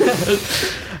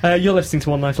 You're listening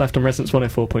to One Life Left on Resonance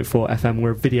 104.4 FM.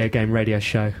 We're a video game radio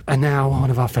show. And now,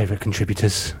 one of our favourite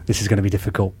contributors. This is going to be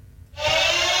difficult.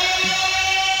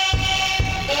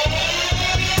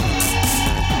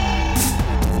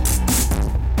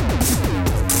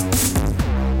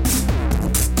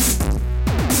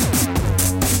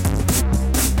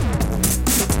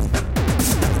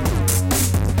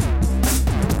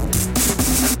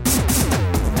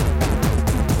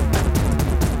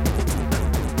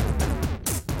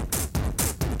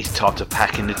 Time to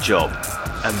pack in the job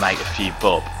and make a few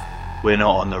bob. We're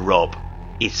not on the rob,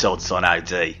 it's odds on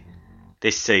OD.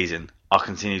 This season, I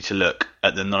continue to look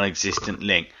at the non-existent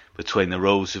link between the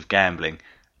rules of gambling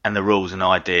and the rules and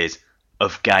ideas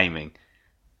of gaming.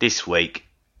 This week,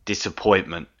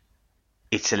 disappointment.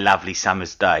 It's a lovely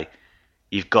summer's day.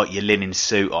 You've got your linen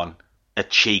suit on, a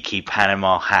cheeky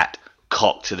Panama hat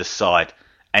cocked to the side,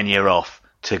 and you're off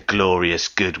to glorious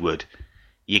Goodwood.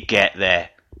 You get there,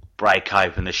 break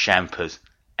open the champers,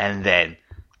 and then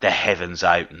the heavens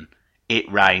open.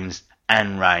 It rains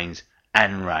and rains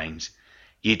and rains.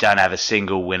 You don't have a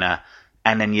single winner,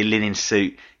 and then your linen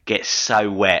suit gets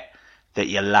so wet that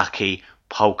your lucky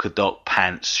polka dot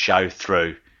pants show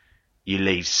through. You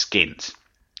leave skint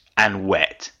and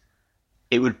wet.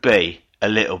 It would be a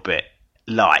little bit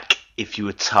like if you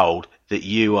were told that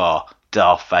you are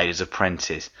Darth Vader's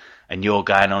apprentice and you're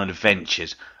going on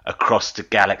adventures across the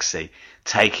galaxy,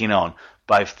 taking on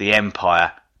both the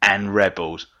Empire and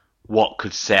Rebels. What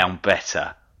could sound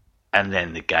better? And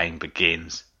then the game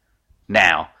begins.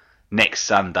 Now, next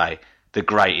Sunday, the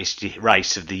greatest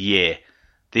race of the year,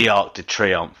 the Arc de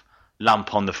Triomphe,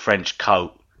 lump on the French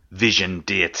coat, Vision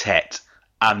d'Etat,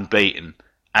 unbeaten,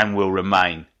 and will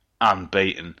remain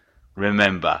unbeaten.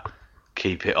 Remember,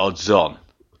 keep it odds on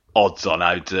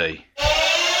OD.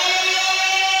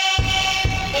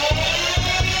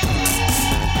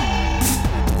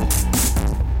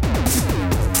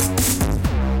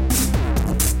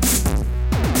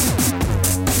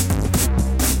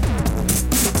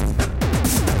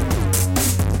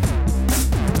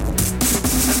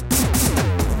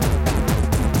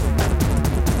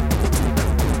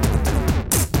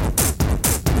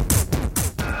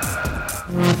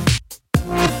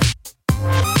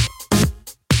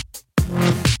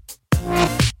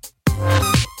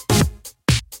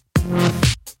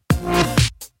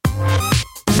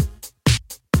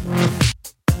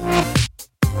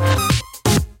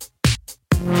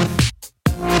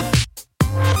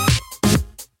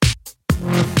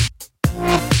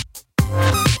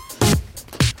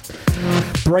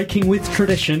 Breaking with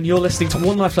tradition, you're listening to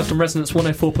One Life Left on Resonance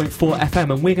 104.4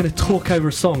 FM, and we're going to talk over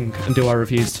a song and do our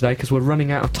reviews today because we're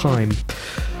running out of time.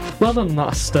 Well done,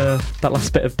 that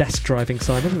last bit of desk driving,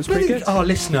 Simon. It was pretty good. Our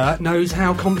listener knows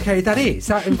how complicated that is.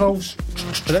 That involves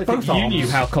I don't think you knew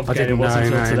how complicated it was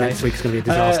until today. Next week's going to be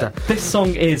a disaster. This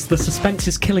song is The Suspense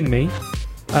Is Killing Me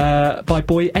by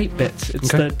Boy 8-Bit.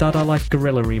 It's the Dada Life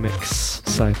Gorilla remix.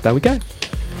 So, there we go.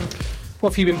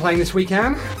 What have you been playing this week,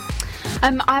 Anne?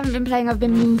 I haven't been playing, I've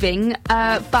been moving,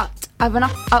 but I have an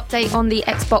update on the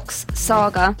Xbox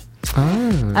Saga.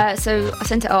 So I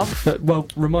sent it off. Well,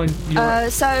 remind you.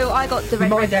 So I got the red.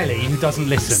 Remind Ellie, who doesn't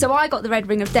listen. So I got the Red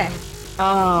Ring of Death.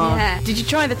 Oh. Yeah. Did you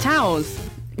try the towels?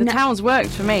 The towels worked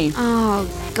for me.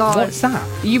 Oh God. What's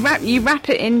that? You wrap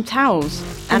it in towels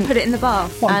and put it in the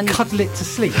bath. And cuddle it to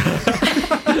sleep.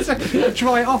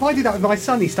 Dry it off. I do that with my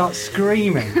son. He starts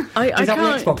screaming. Is that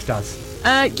what Xbox does?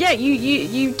 Yeah,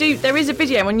 you do. There is a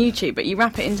video on YouTube, but you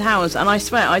wrap it in towels, and I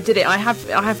swear I did it. I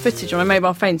have footage on my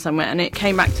mobile phone somewhere, and it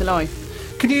came back to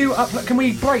life. Can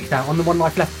we break that on the One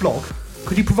Life Left blog?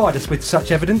 Could you provide us with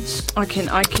such evidence? I can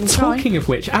try. Talking of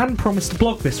which, Anne promised a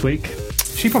blog this week.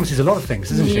 She promises a lot of things,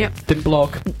 doesn't she? Didn't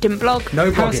blog.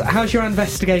 No blogging. How's your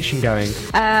investigation going?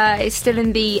 It's still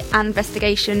in the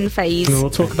investigation phase. We'll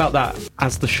talk about that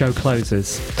as the show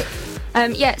closes.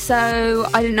 So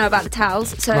I didn't know about the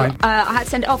towels, so I had to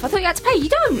send it off. I thought you had to pay. You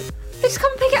don't. Just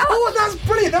come and pick it up. Oh, that's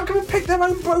brilliant. They'll come and pick their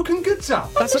own broken goods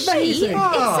up. That's amazing.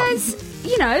 It says,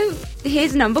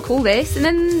 here's a number, call this, and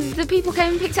then the people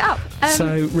came and picked it up.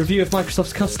 So, review of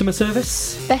Microsoft's customer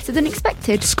service? Better than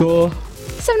expected. Score?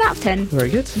 7 out of 10.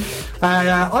 Very good.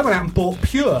 I went out and bought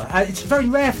Pure. It's very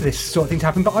rare for this sort of thing to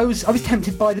happen, but I was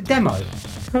tempted by the demo.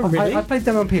 Oh, really? I played the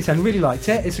demo on PSN, really liked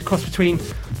it. It's a cross between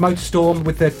MotorStorm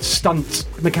with the stunt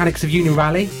mechanics of Union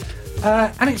Rally.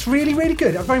 And it's really, really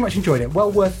good. I very much enjoyed it.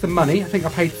 Well worth the money. I think I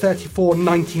paid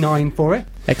 $34.99 for it.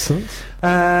 Excellent.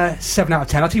 7 out of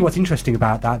 10. I'll tell you what's interesting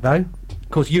about that, though. Of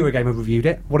course, Eurogamer reviewed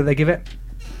it. What did they give it?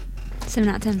 7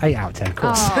 out of 10. 8 out of 10, of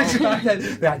course. Oh.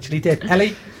 They actually did.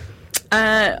 Ellie?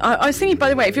 I was thinking, by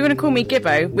the way, if you're going to call me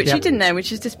Gibbo, which you didn't know,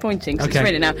 which is disappointing because it's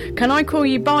written now, can I call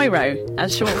you Biro,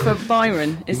 as short for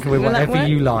Byron? Will whatever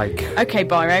you like. Okay,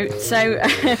 Biro. So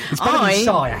it's better than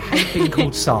Psy. I hate being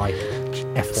called Psy.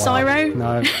 Cyro?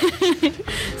 No.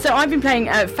 So I've been playing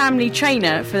Family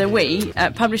Trainer for the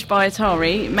Wii, published by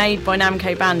Atari, made by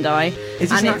Namco Bandai,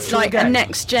 and it's like a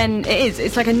next gen. It is.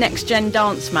 It's like a next gen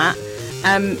dance mat.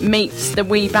 Meets the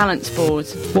Wii balance board.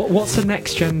 What's a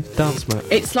next gen dance mat?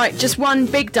 It's like just one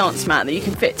big dance mat that you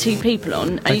can fit 2 people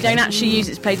on, and you don't actually use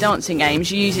it to play dancing games.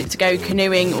 You use it to go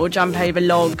canoeing or jump over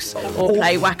logs or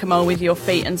play whack-a-mole with your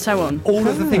feet and so on. All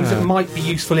of the things that might be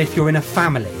useful if you're in a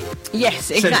family.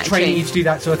 Yes, exactly. So it's training you to do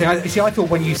that sort of thing. I thought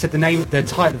when you said the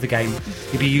title of the game,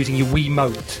 you'd be using your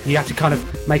Wiimote. You have to kind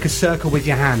of make a circle with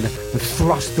your hand and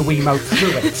thrust the Wiimote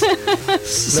through it.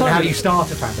 So how you start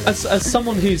a family. As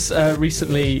someone who's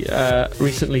recently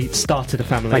started a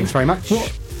family. Thanks very much.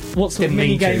 What sort of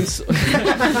mini games?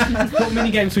 What mini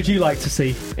games would you like to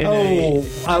see?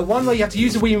 One where you have to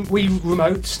use the Wii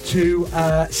remote to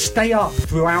stay up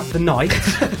throughout the night.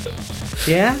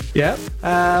 Yeah? Yeah.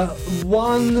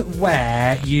 One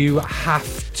where you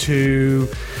have to,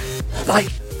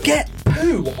 get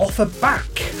poo off a back.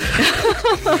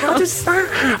 How does that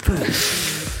happen?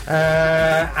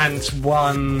 And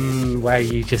one where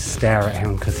you just stare at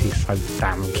him because he's so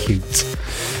damn cute.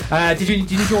 Did you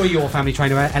enjoy your Family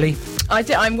Trainer, Ellie? I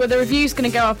did. Well, the review's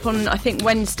going to go up on, I think,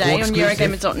 Wednesday on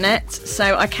Eurogamer.net,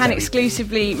 so I can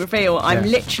exclusively reveal I'm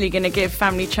literally going to give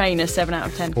Family Trainer 7 out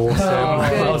of 10. Awesome.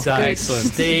 Well done. Excellent.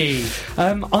 Steve.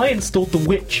 I installed The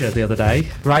Witcher the other day.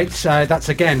 Right, that's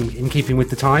again in keeping with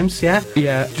the times, yeah?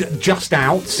 Yeah. Just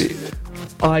out.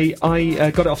 I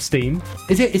got it off Steam.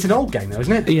 It's an old game though,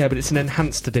 isn't it? Yeah, but it's an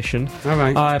enhanced edition. All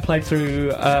right. I played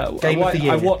through. Game of the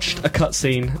year. I watched a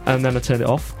cutscene and then I turned it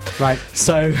off. Right.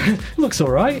 So looks all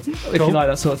right if you like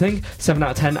that sort of thing. 7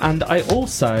 out of 10. And I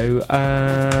also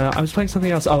I was playing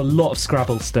something else. A lot of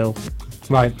Scrabble still.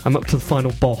 Right. I'm up to the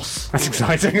final boss. That's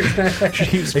exciting.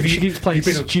 she keeps playing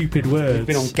stupid words. You've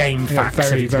been on Game Facts.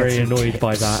 Very, very annoyed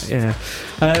by that. Yeah.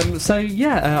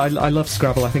 I love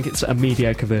Scrabble. I think it's a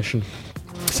mediocre version.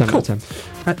 7 out of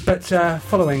 10. But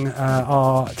following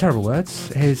our terrible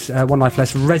words, here's One Life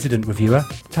Less resident reviewer,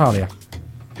 Talia.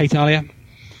 Hey, Talia.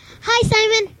 Hi,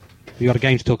 Simon. You got a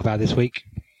game to talk about this week?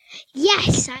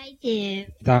 Yes, I do.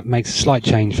 That makes a slight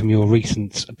change from your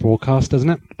recent broadcast, doesn't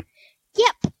it?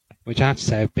 Yep. Which I have to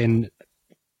say have been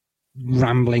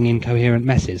rambling, incoherent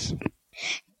messes.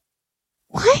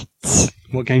 What?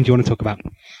 What game do you want to talk about?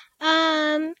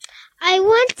 I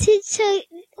wanted to...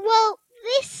 Well,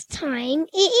 this time,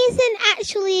 it isn't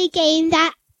actually a game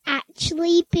that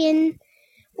actually been,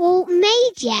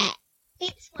 made yet.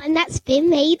 It's one that's been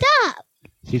made up.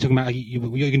 So you're talking about, what you're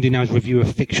going to do now is review a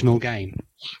fictional game?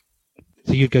 Yeah.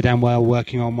 So you'd go down well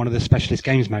working on one of the specialist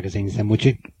games magazines then, would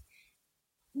you?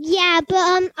 Yeah,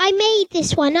 but I made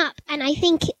this one up, and I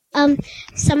think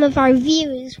some of our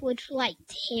viewers would like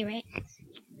to hear it.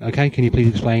 Okay, can you please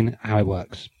explain how it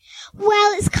works?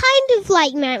 Well, it's kind of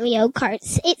like Mario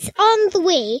Kart. It's on the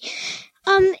Wii.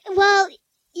 Well,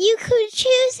 you could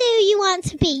choose who you want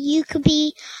to be. You could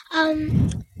be,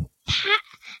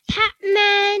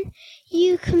 Pac-Man.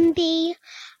 You can be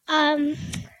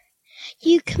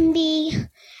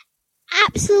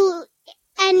absolutely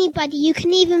anybody. You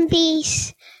can even be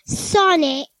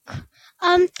Sonic.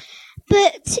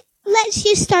 But let's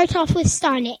just start off with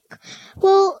Sonic.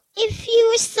 Well, if you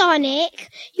were Sonic,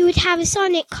 you would have a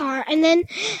Sonic car, and then,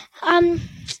 and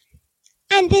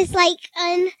there's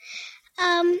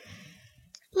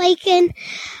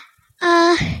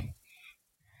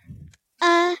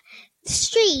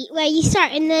street where you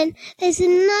start, and then there's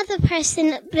another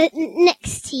person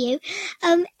next to you,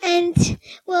 and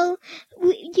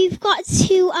you've got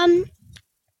to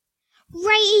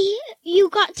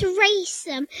race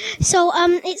them. So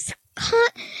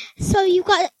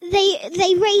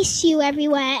they race you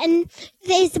everywhere, and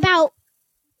there's about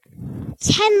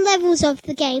 10 levels of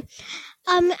the game.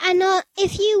 And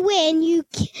if you win,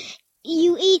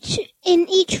 in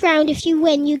each round, if you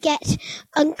win, you get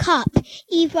a cup,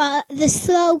 either the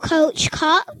slow coach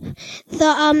cup,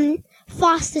 the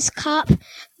fastest cup,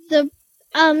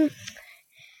 and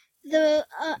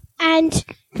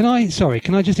Can I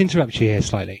just interrupt you here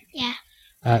slightly? Yeah.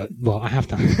 Well, I have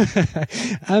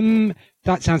done.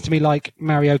 That sounds to me like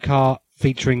Mario Kart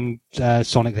featuring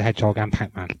Sonic the Hedgehog and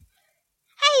Pac-Man.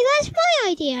 Hey, that's my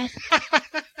idea.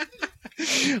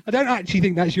 I don't actually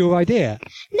think that's your idea.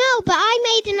 No, but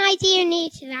I made an idea new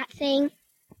to that thing.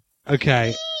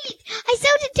 Okay. I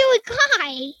sold it to a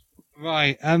guy.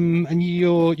 Right. And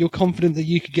you're confident that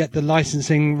you could get the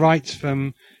licensing rights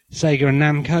from Sega and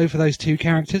Namco for those two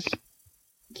characters?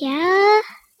 Yeah,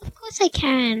 of course I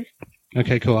can.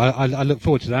 Okay, cool. I look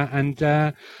forward to that, and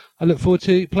I look forward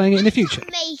to playing it in the future.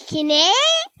 Making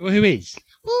it? Well, who is?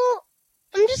 Well,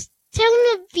 I'm just telling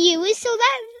the viewers so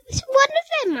that one of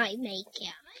them might make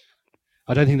it.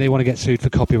 I don't think they want to get sued for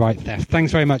copyright theft.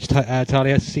 Thanks very much,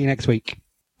 Talia. See you next week.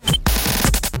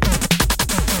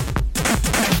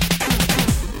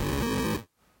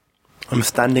 I'm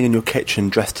standing in your kitchen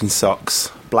dressed in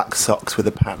socks, black socks with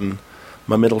a pattern.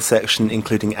 My middle section,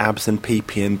 including abs and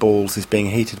pee-pee and balls, is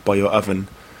being heated by your oven.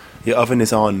 Your oven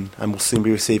is on and will soon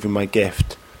be receiving my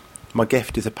gift. My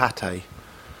gift is a pâté.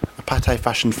 A pâté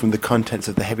fashioned from the contents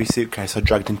of the heavy suitcase I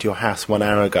dragged into your house 1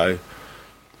 hour ago.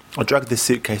 I dragged this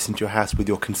suitcase into your house with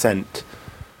your consent.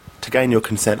 To gain your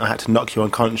consent, I had to knock you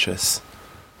unconscious.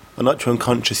 I knocked you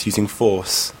unconscious using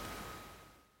force.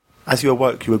 As you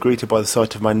awoke, you were greeted by the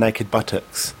sight of my naked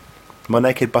buttocks. My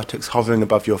naked buttocks hovering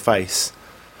above your face.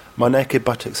 My naked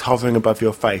buttocks hovering above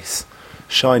your face,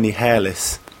 shiny,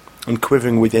 hairless, and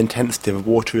quivering with the intensity of a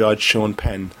watery-eyed Sean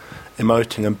Penn,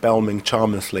 emoting and belming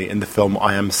charmlessly in the film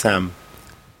I Am Sam.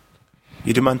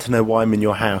 You demand to know why I'm in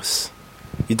your house.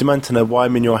 You demand to know why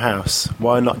I'm in your house,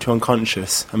 why I knocked you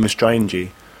unconscious and restrained you,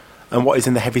 and what is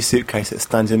in the heavy suitcase that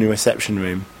stands in your reception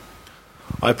room.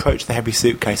 I approach the heavy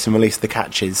suitcase and release the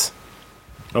catches.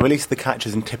 I release the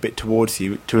catches and tip it towards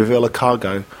you to reveal a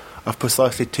cargo of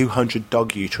precisely 200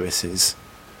 dog uteruses.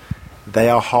 They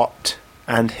are hot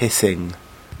and hissing.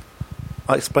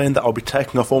 I explain that I'll be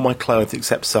taking off all my clothes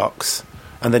except socks,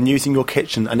 and then using your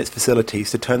kitchen and its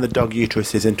facilities to turn the dog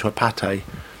uteruses into a pâté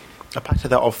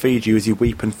that I'll feed you as you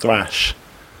weep and thrash.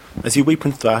 As you weep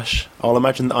and thrash, I'll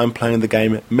imagine that I'm playing the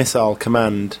game Missile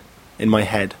Command in my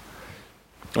head.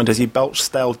 And as you belch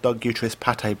stale dog uterus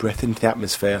pâté breath into the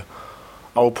atmosphere,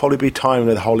 I will probably be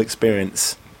timing the whole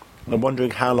experience. I'm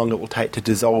wondering how long it will take to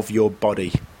dissolve your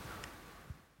body.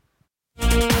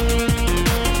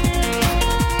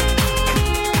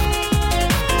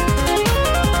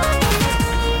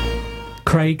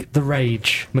 Craig the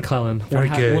Rage McClellan. Very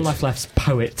good. One Life Left's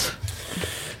poet.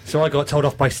 So I got told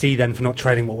off by Steve then for not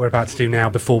trailing what we're about to do now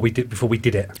before we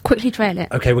did it. Quickly trail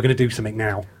it. Okay, we're going to do something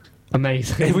now.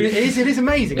 Amazing. It is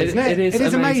amazing, isn't it? It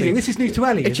is amazing. This is new to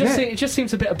Ellie, isn't it? It just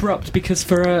seems a bit abrupt because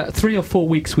for 3 or 4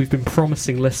 weeks we've been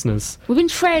promising listeners. We've been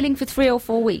trailing for 3 or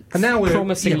 4 weeks. And now we're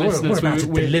promising listeners we're about to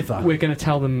deliver. We're going to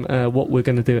tell them what we're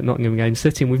going to do at Nottingham Game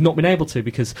City, and we've not been able to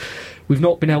because we've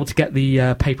not been able to get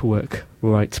the paperwork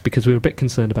right because we were a bit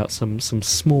concerned about some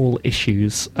small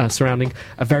issues surrounding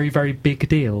a very, very big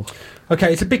deal.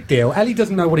 Okay, it's a big deal. Ellie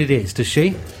doesn't know what it is, does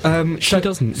she? She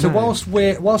doesn't. So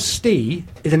no. whilst Steve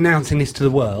is announcing this to the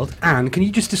world, Anne, can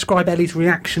you just describe Ellie's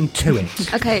reaction to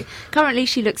it? Okay, currently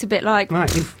she looks a bit like...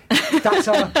 Right, that's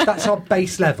our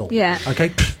base level. Yeah.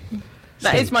 Okay.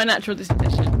 That is my natural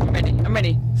disposition. I'm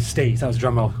ready. Steve, that was a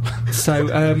drum roll. So,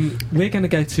 we're going to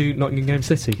go to Nottingham Game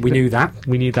City. We knew that.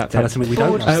 Tell us something we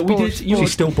don't know. We did.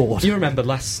 She's still bored. You remember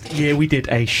last year we did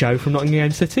a show from Nottingham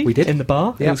Game City? We did. In the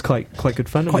bar. Yep. It was quite good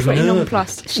fun. Quite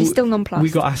nonplussed. She's still nonplussed. We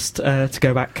got asked to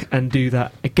go back and do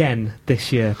that again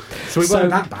this year. So we weren't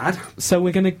that bad. So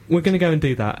we're gonna go and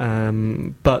do that.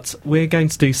 But we're going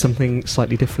to do something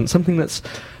slightly different. Something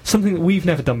that we've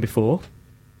never done before.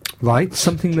 Right.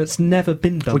 Something that's never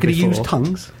been done before. We're going to use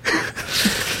tongues.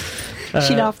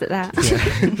 She laughed at that.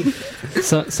 Yeah.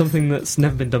 So, something that's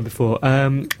never been done before.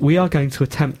 We are going to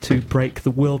attempt to break the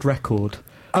world record.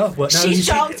 Oh, well, no, She's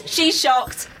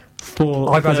shocked.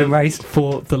 Eyebrows raised.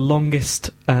 For the longest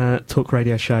talk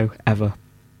radio show ever.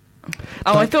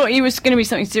 Oh, I thought it was going to be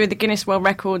something to do with the Guinness World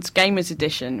Records Gamers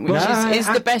Edition, which is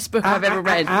the best book I've ever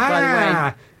read, by the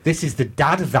way. This is the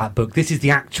dad of that book. This is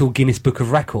the actual Guinness Book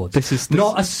of Records. This is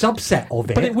not a subset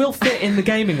of it. But it will fit in the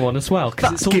gaming one as well,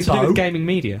 because it's all to do with gaming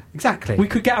media. Exactly. We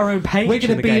could get our own page. We're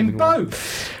going to be in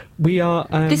both. One. We are.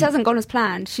 This hasn't gone as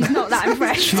planned. She's not that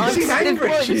impressed. She's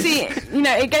angry. See,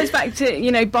 it goes back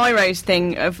to Byro's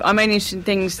thing of I'm only interested in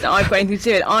things that I've got anything to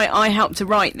do with. I helped to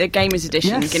write the Gamers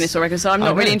Edition Guinness World Records, so I'm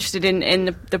not really interested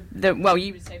in the well,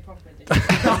 you would say proper edition.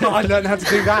 I learned how to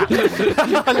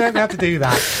do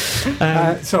that.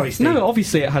 Sorry, Steve. No,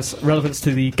 obviously it has relevance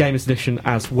to the Gamers Edition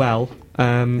as well.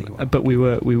 But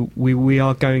we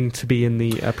are going to be in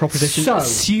the proper edition,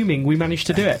 assuming we manage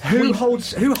to do it. Who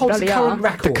holds the current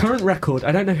record? The current record,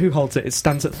 I don't know who holds it. It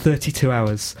stands at 32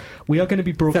 hours. We are going to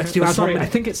be broadcasting. Sorry, I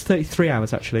think it's 33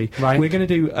 hours actually. Right. We're going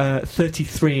to do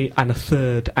 33 and a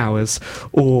third hours,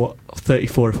 or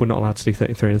 34 if we're not allowed to do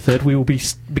 33 and a third. We will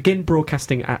begin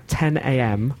broadcasting at 10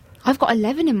 a.m. I've got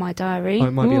 11 in my diary. Oh,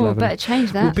 it might be 11. Better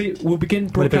change that. We'll begin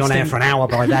broadcasting. We'll have been on air for an hour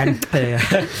by then.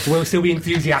 We'll still be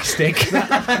enthusiastic.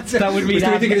 That would be. We'll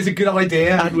still think it's a good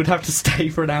idea, and would have to stay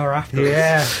for an hour after.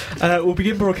 Yeah. We'll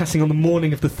begin broadcasting on the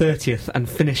morning of the 30th and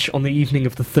finish on the evening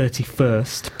of the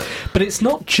 31st. But it's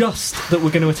not just that we're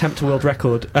going to attempt a world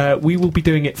record. We will be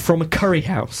doing it from a curry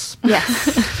house.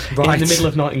 Yes. In the middle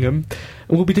of Nottingham.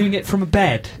 And we'll be doing it from a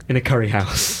bed in a curry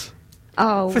house.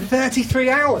 Oh. For 33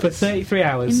 hours? For 33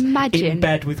 hours. Imagine. In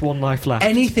bed with one life left.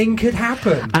 Anything could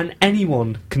happen. And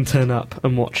anyone can turn up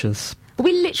and watch us. Are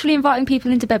we literally inviting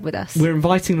people into bed with us? We're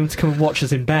inviting them to come and watch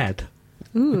us in bed.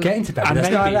 Ooh. Get into bed with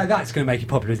us. No, that's going to make it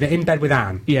popular, isn't it? In bed with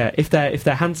Anne. Yeah, if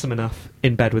they're handsome enough,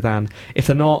 in bed with Anne. If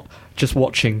they're not, just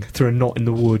watching through a knot in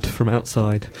the wood from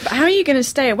outside. But how are you going to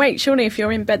stay awake? Surely if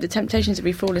you're in bed, the temptation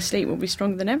to fall asleep will be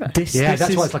stronger than ever. That's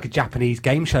why it's like a Japanese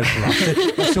game show for us.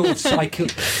 a sort of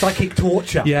psychic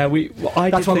torture. Yeah,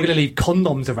 that's why we're going to leave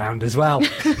condoms around as well.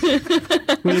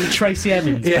 We're in Tracy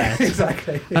Emin's bed.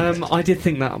 Exactly. I did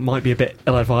think that might be a bit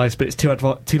ill-advised, but it's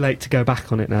too late to go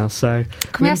back on it now, so...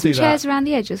 Can we have some chairs around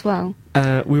the edge as well?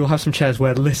 We will have some chairs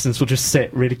where the listeners will just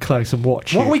sit really close and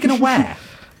watch. What are we going to wear?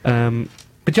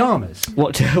 Pyjamas.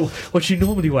 What do you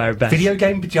normally wear in bed? Video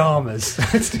game pyjamas.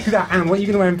 Let's do that. Anne, what are you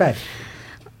going to wear in bed?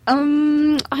 I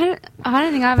don't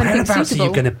think I have anything suitable. Whereabouts are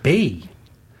you going to be?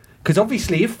 Because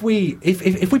obviously, if we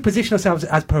position ourselves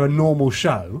as per a normal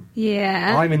show,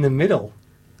 I'm in the middle.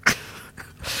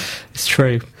 It's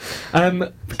true.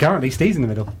 Currently, Steve's in the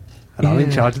middle. And I'm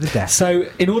in charge of the desk. So,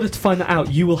 in order to find that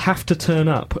out, you will have to turn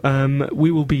up.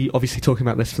 We will be obviously talking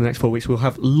about this for the next 4 weeks. We'll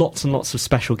have lots and lots of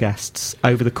special guests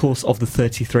over the course of the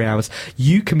 33 hours.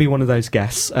 You can be one of those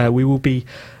guests. We will be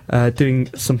doing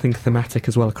something thematic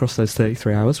as well across those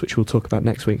 33 hours, which we'll talk about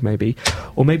next week maybe.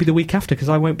 Or maybe the week after, because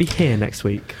I won't be here next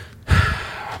week.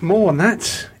 More on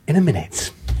that in a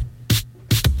minute.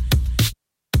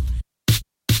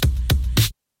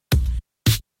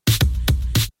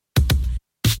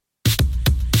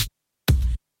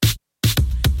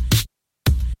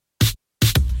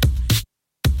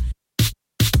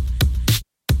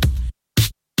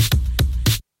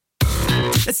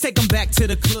 Let's take them back to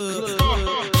the club.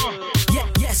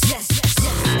 Yes.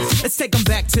 Let's take them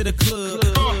back to the club.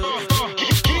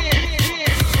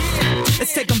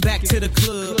 Let's take them back to the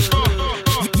club.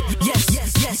 Yes.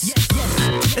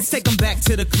 Let's take them back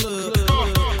to the club.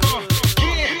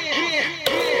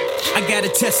 I gotta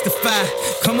testify.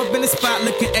 Come up in the spot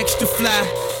looking extra fly.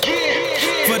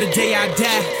 For the day I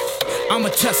die, I'ma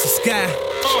touch the sky.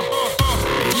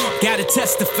 Gotta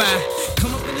testify.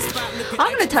 Come up in the spot looking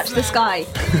I'm going to touch the sky.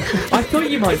 I thought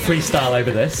you might freestyle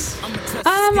over this.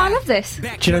 I love this. Do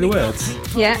you know the words?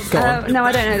 Yeah. No,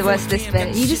 I don't know the words to this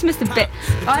bit. You just missed a bit.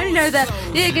 I only know the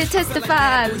you can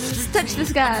testify, touch the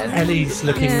sky. Ellie's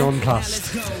looking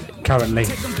nonplussed currently.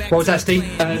 What was that, Steve?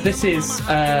 This is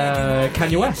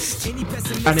Kanye West.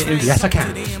 And it is... Yes, I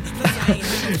can.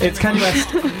 It's Kanye West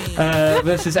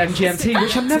versus MGMT,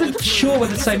 which I'm never sure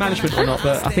whether to say management or not,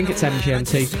 but I think it's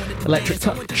MGMT. Electric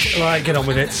Touch. Right, get on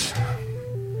with it.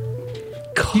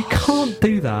 You can't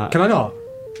do that. Can I not?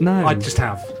 No. I just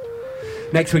have.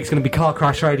 Next week's going to be Car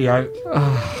Crash Radio.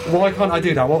 Why can't I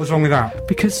do that? What was wrong with that?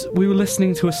 Because we were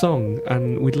listening to a song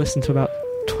and we'd listened to about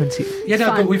 20... Yeah,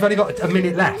 no, but we've only got a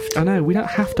minute left. I know, we don't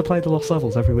have to play the Lost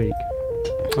Levels every week.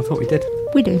 I thought we did.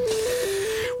 We do.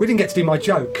 We didn't get to do my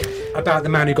joke about the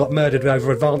man who got murdered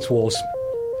over Advance Wars.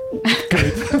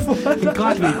 I'm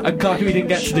glad we didn't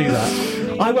get to do that.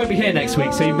 I won't be here next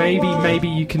week, so maybe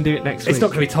you can do it next week. It's not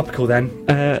going to be topical then.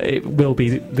 It will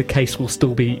be. The case will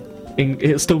still be.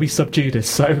 It'll still be sub judice,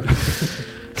 so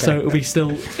so it'll be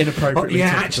still inappropriate. Yeah,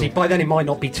 actually, by then it might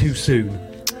not be too soon.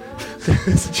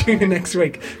 So tune in next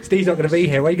week. Steve's not going to be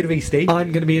here. Where are you going to be, Steve?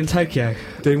 I'm going to be in Tokyo.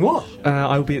 Doing what?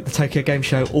 I will be at the Tokyo Game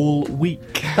Show all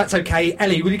week. That's okay.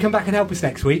 Ellie, will you come back and help us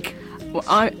next week? Well,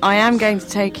 I am going to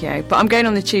Tokyo, but I'm going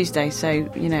on the Tuesday,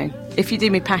 so, if you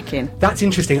do me packing. That's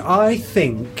interesting. I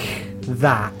think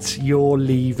that you're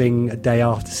leaving a day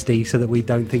after Steve so that we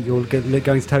don't think you're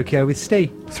going to Tokyo with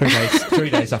Steve. 3 days. 3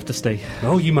 days after Steve.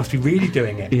 Oh, you must be really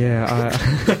doing it. Yeah,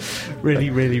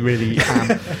 really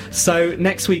am. So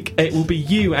next week it will be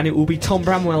you, and it will be Tom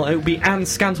Bramwell, it will be Anne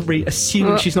Scantlebury,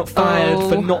 assuming she's not fired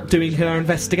for not doing her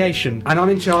investigation. And I'm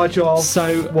in charge of...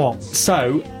 So what?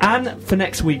 So Anne for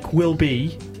next week will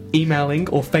be emailing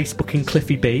or Facebooking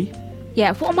Cliffy B.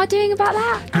 Yeah, what am I doing about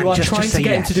that? You are trying to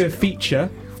get him to do a feature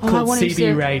called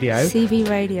CV Radio. CV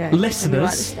Radio.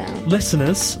 Listeners,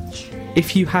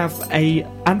 if you have a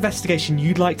investigation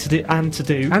you'd like to do,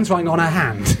 Anne's writing on her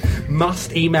hand,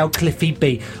 must email Cliffy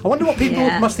B. I wonder what people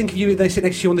must think of you if they sit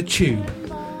next to you on the tube.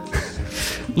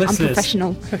 Listeners, I'm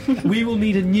professional. We will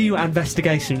need a new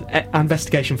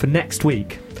investigation for next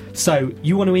week. So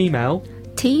you want to email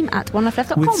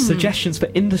team@oneliftleft.com with suggestions for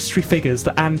industry figures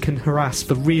that Anne can harass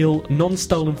for real,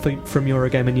 non-stolen from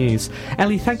Eurogamer News.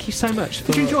 Ellie, thank you so much.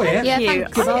 Did you enjoy it? Yeah,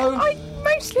 thank you.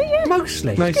 Mostly, yeah.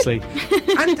 Mostly.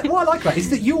 And what I like about it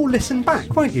is that you'll listen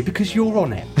back, won't you? Because you're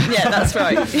on it. Yeah, that's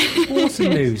right. Awesome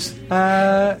news.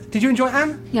 Did you enjoy it,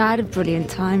 Anne? Yeah, I had a brilliant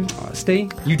time.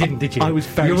 Steve? You didn't, did you? I was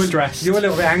very stressed. You were a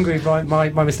little bit angry by my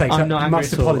mistake. I'm not angry. I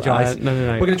must apologise. No.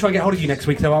 We're going to try and get hold of you next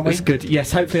week, though, aren't we? That's good.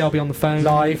 Yes, hopefully I'll be on the phone.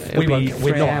 Live. We're not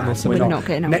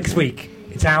getting on. Next week,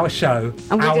 it's our show,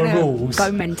 and our rules.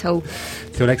 Go mental.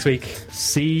 Till next week.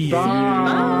 See you.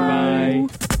 Bye.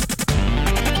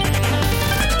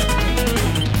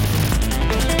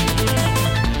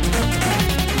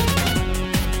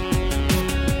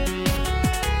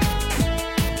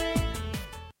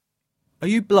 Are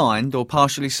you blind or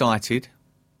partially sighted?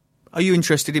 Are you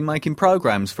interested in making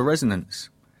programmes for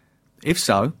Resonance? If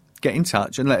so, get in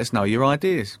touch and let us know your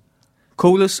ideas.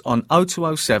 Call us on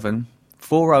 0207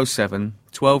 407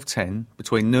 1210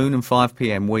 between noon and 5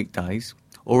 p.m. weekdays,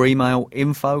 or email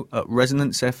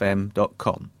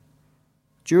info@resonancefm.com.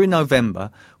 During November,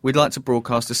 we'd like to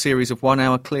broadcast a series of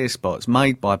 1-hour clear spots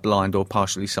made by blind or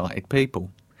partially sighted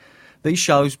people. These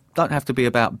shows don't have to be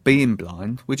about being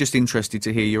blind, we're just interested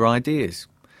to hear your ideas.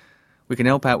 We can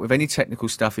help out with any technical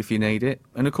stuff if you need it,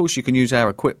 and of course you can use our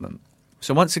equipment.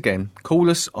 So once again,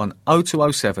 call us on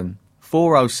 0207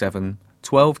 407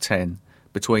 1210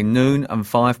 between noon and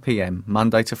 5 p.m.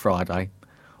 Monday to Friday,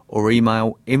 or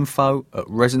email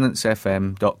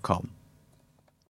info@resonancefm.com.